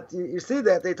it. But you see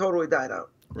that they totally died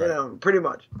out. Right. You know, pretty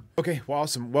much. Okay, well,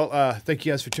 awesome. Well, thank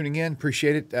you guys for tuning in.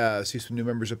 Appreciate it. See some new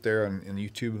members up there in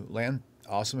YouTube land.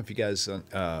 Awesome. If you guys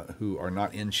who are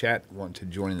not in chat want to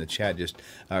join in the chat, just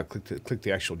click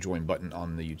the actual join button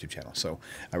on the YouTube channel. So,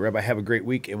 Rabbi, have a great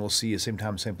week, and we'll see you same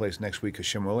time, same place next week,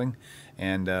 Hashem willing.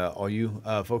 And all you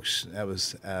folks, it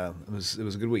was a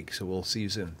good week. So we'll see you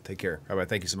soon. Take care, Rabbi.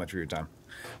 Thank you so much for your time.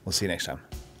 We'll see you next time.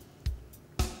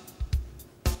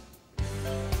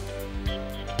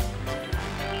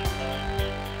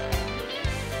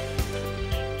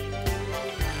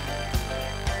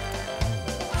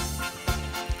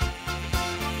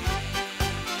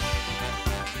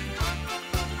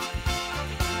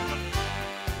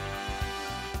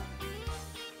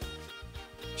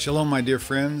 Shalom, my dear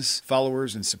friends,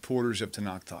 followers, and supporters of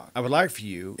Tanakh Talk. I would like for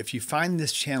you, if you find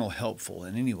this channel helpful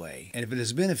in any way, and if it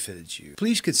has benefited you,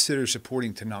 please consider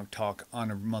supporting Tanakh Talk on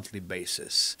a monthly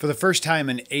basis. For the first time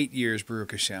in 8 years,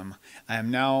 Baruch Hashem, I am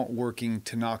now working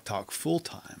Tanakh Talk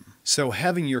full-time. So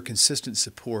having your consistent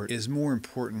support is more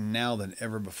important now than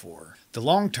ever before. The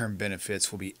long-term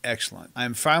benefits will be excellent. I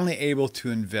am finally able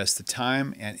to invest the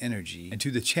time and energy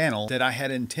into the channel that I had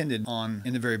intended on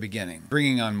in the very beginning,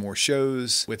 bringing on more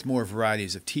shows with more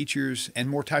varieties of teachers and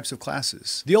more types of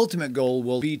classes. The ultimate goal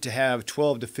will be to have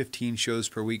 12 to 15 shows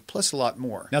per week, plus a lot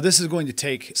more. Now, this is going to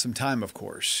take some time, of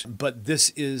course, but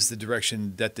this is the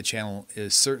direction that the channel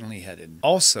is certainly headed.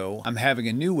 Also, I'm having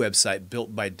a new website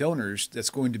built by donors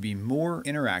that's going to be more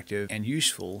interactive and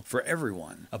useful for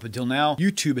everyone. Up until now,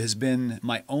 YouTube has been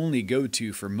my only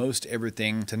go-to for most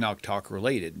everything Tanakh Talk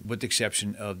related, with the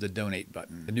exception of the donate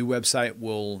button. The new website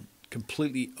will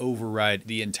completely override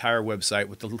the entire website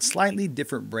with a slightly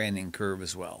different branding curve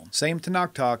as well. Same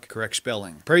Tanakh Talk, correct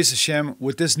spelling. Praise Hashem,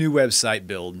 with this new website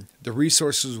build, the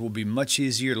resources will be much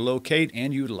easier to locate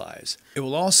and utilize. It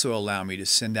will also allow me to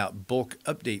send out bulk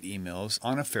update emails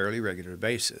on a fairly regular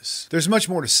basis. There's much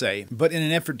more to say, but in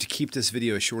an effort to keep this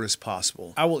video as short as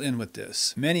possible, I will end with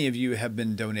this. Many of you have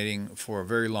been donating for a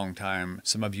very long time.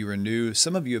 Some of you are new.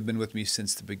 Some of you have been with me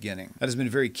since the beginning. That has been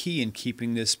very key in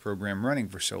keeping this program running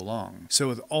for so long. So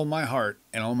with all my heart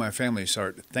and all my family's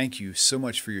heart, thank you so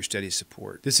much for your steady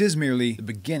support. This is merely the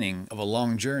beginning of a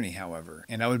long journey, however,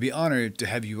 and I would be honored to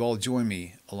have you all join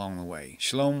me along the way.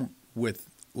 Shalom with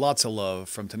lots of love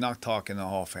from Tanakh Talk and the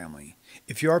Hall family.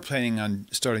 If you are planning on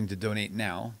starting to donate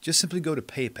now, just simply go to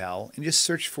PayPal and just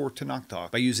search for Tanakh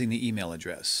Talk by using the email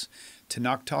address,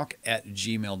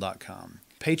 tanakhtalk@gmail.com.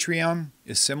 Patreon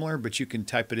is similar, but you can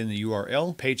type it in the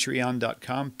URL,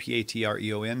 patreon.com,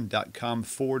 patreon.com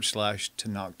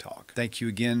 /Tanakh Talk. Thank you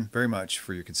again very much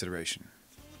for your consideration.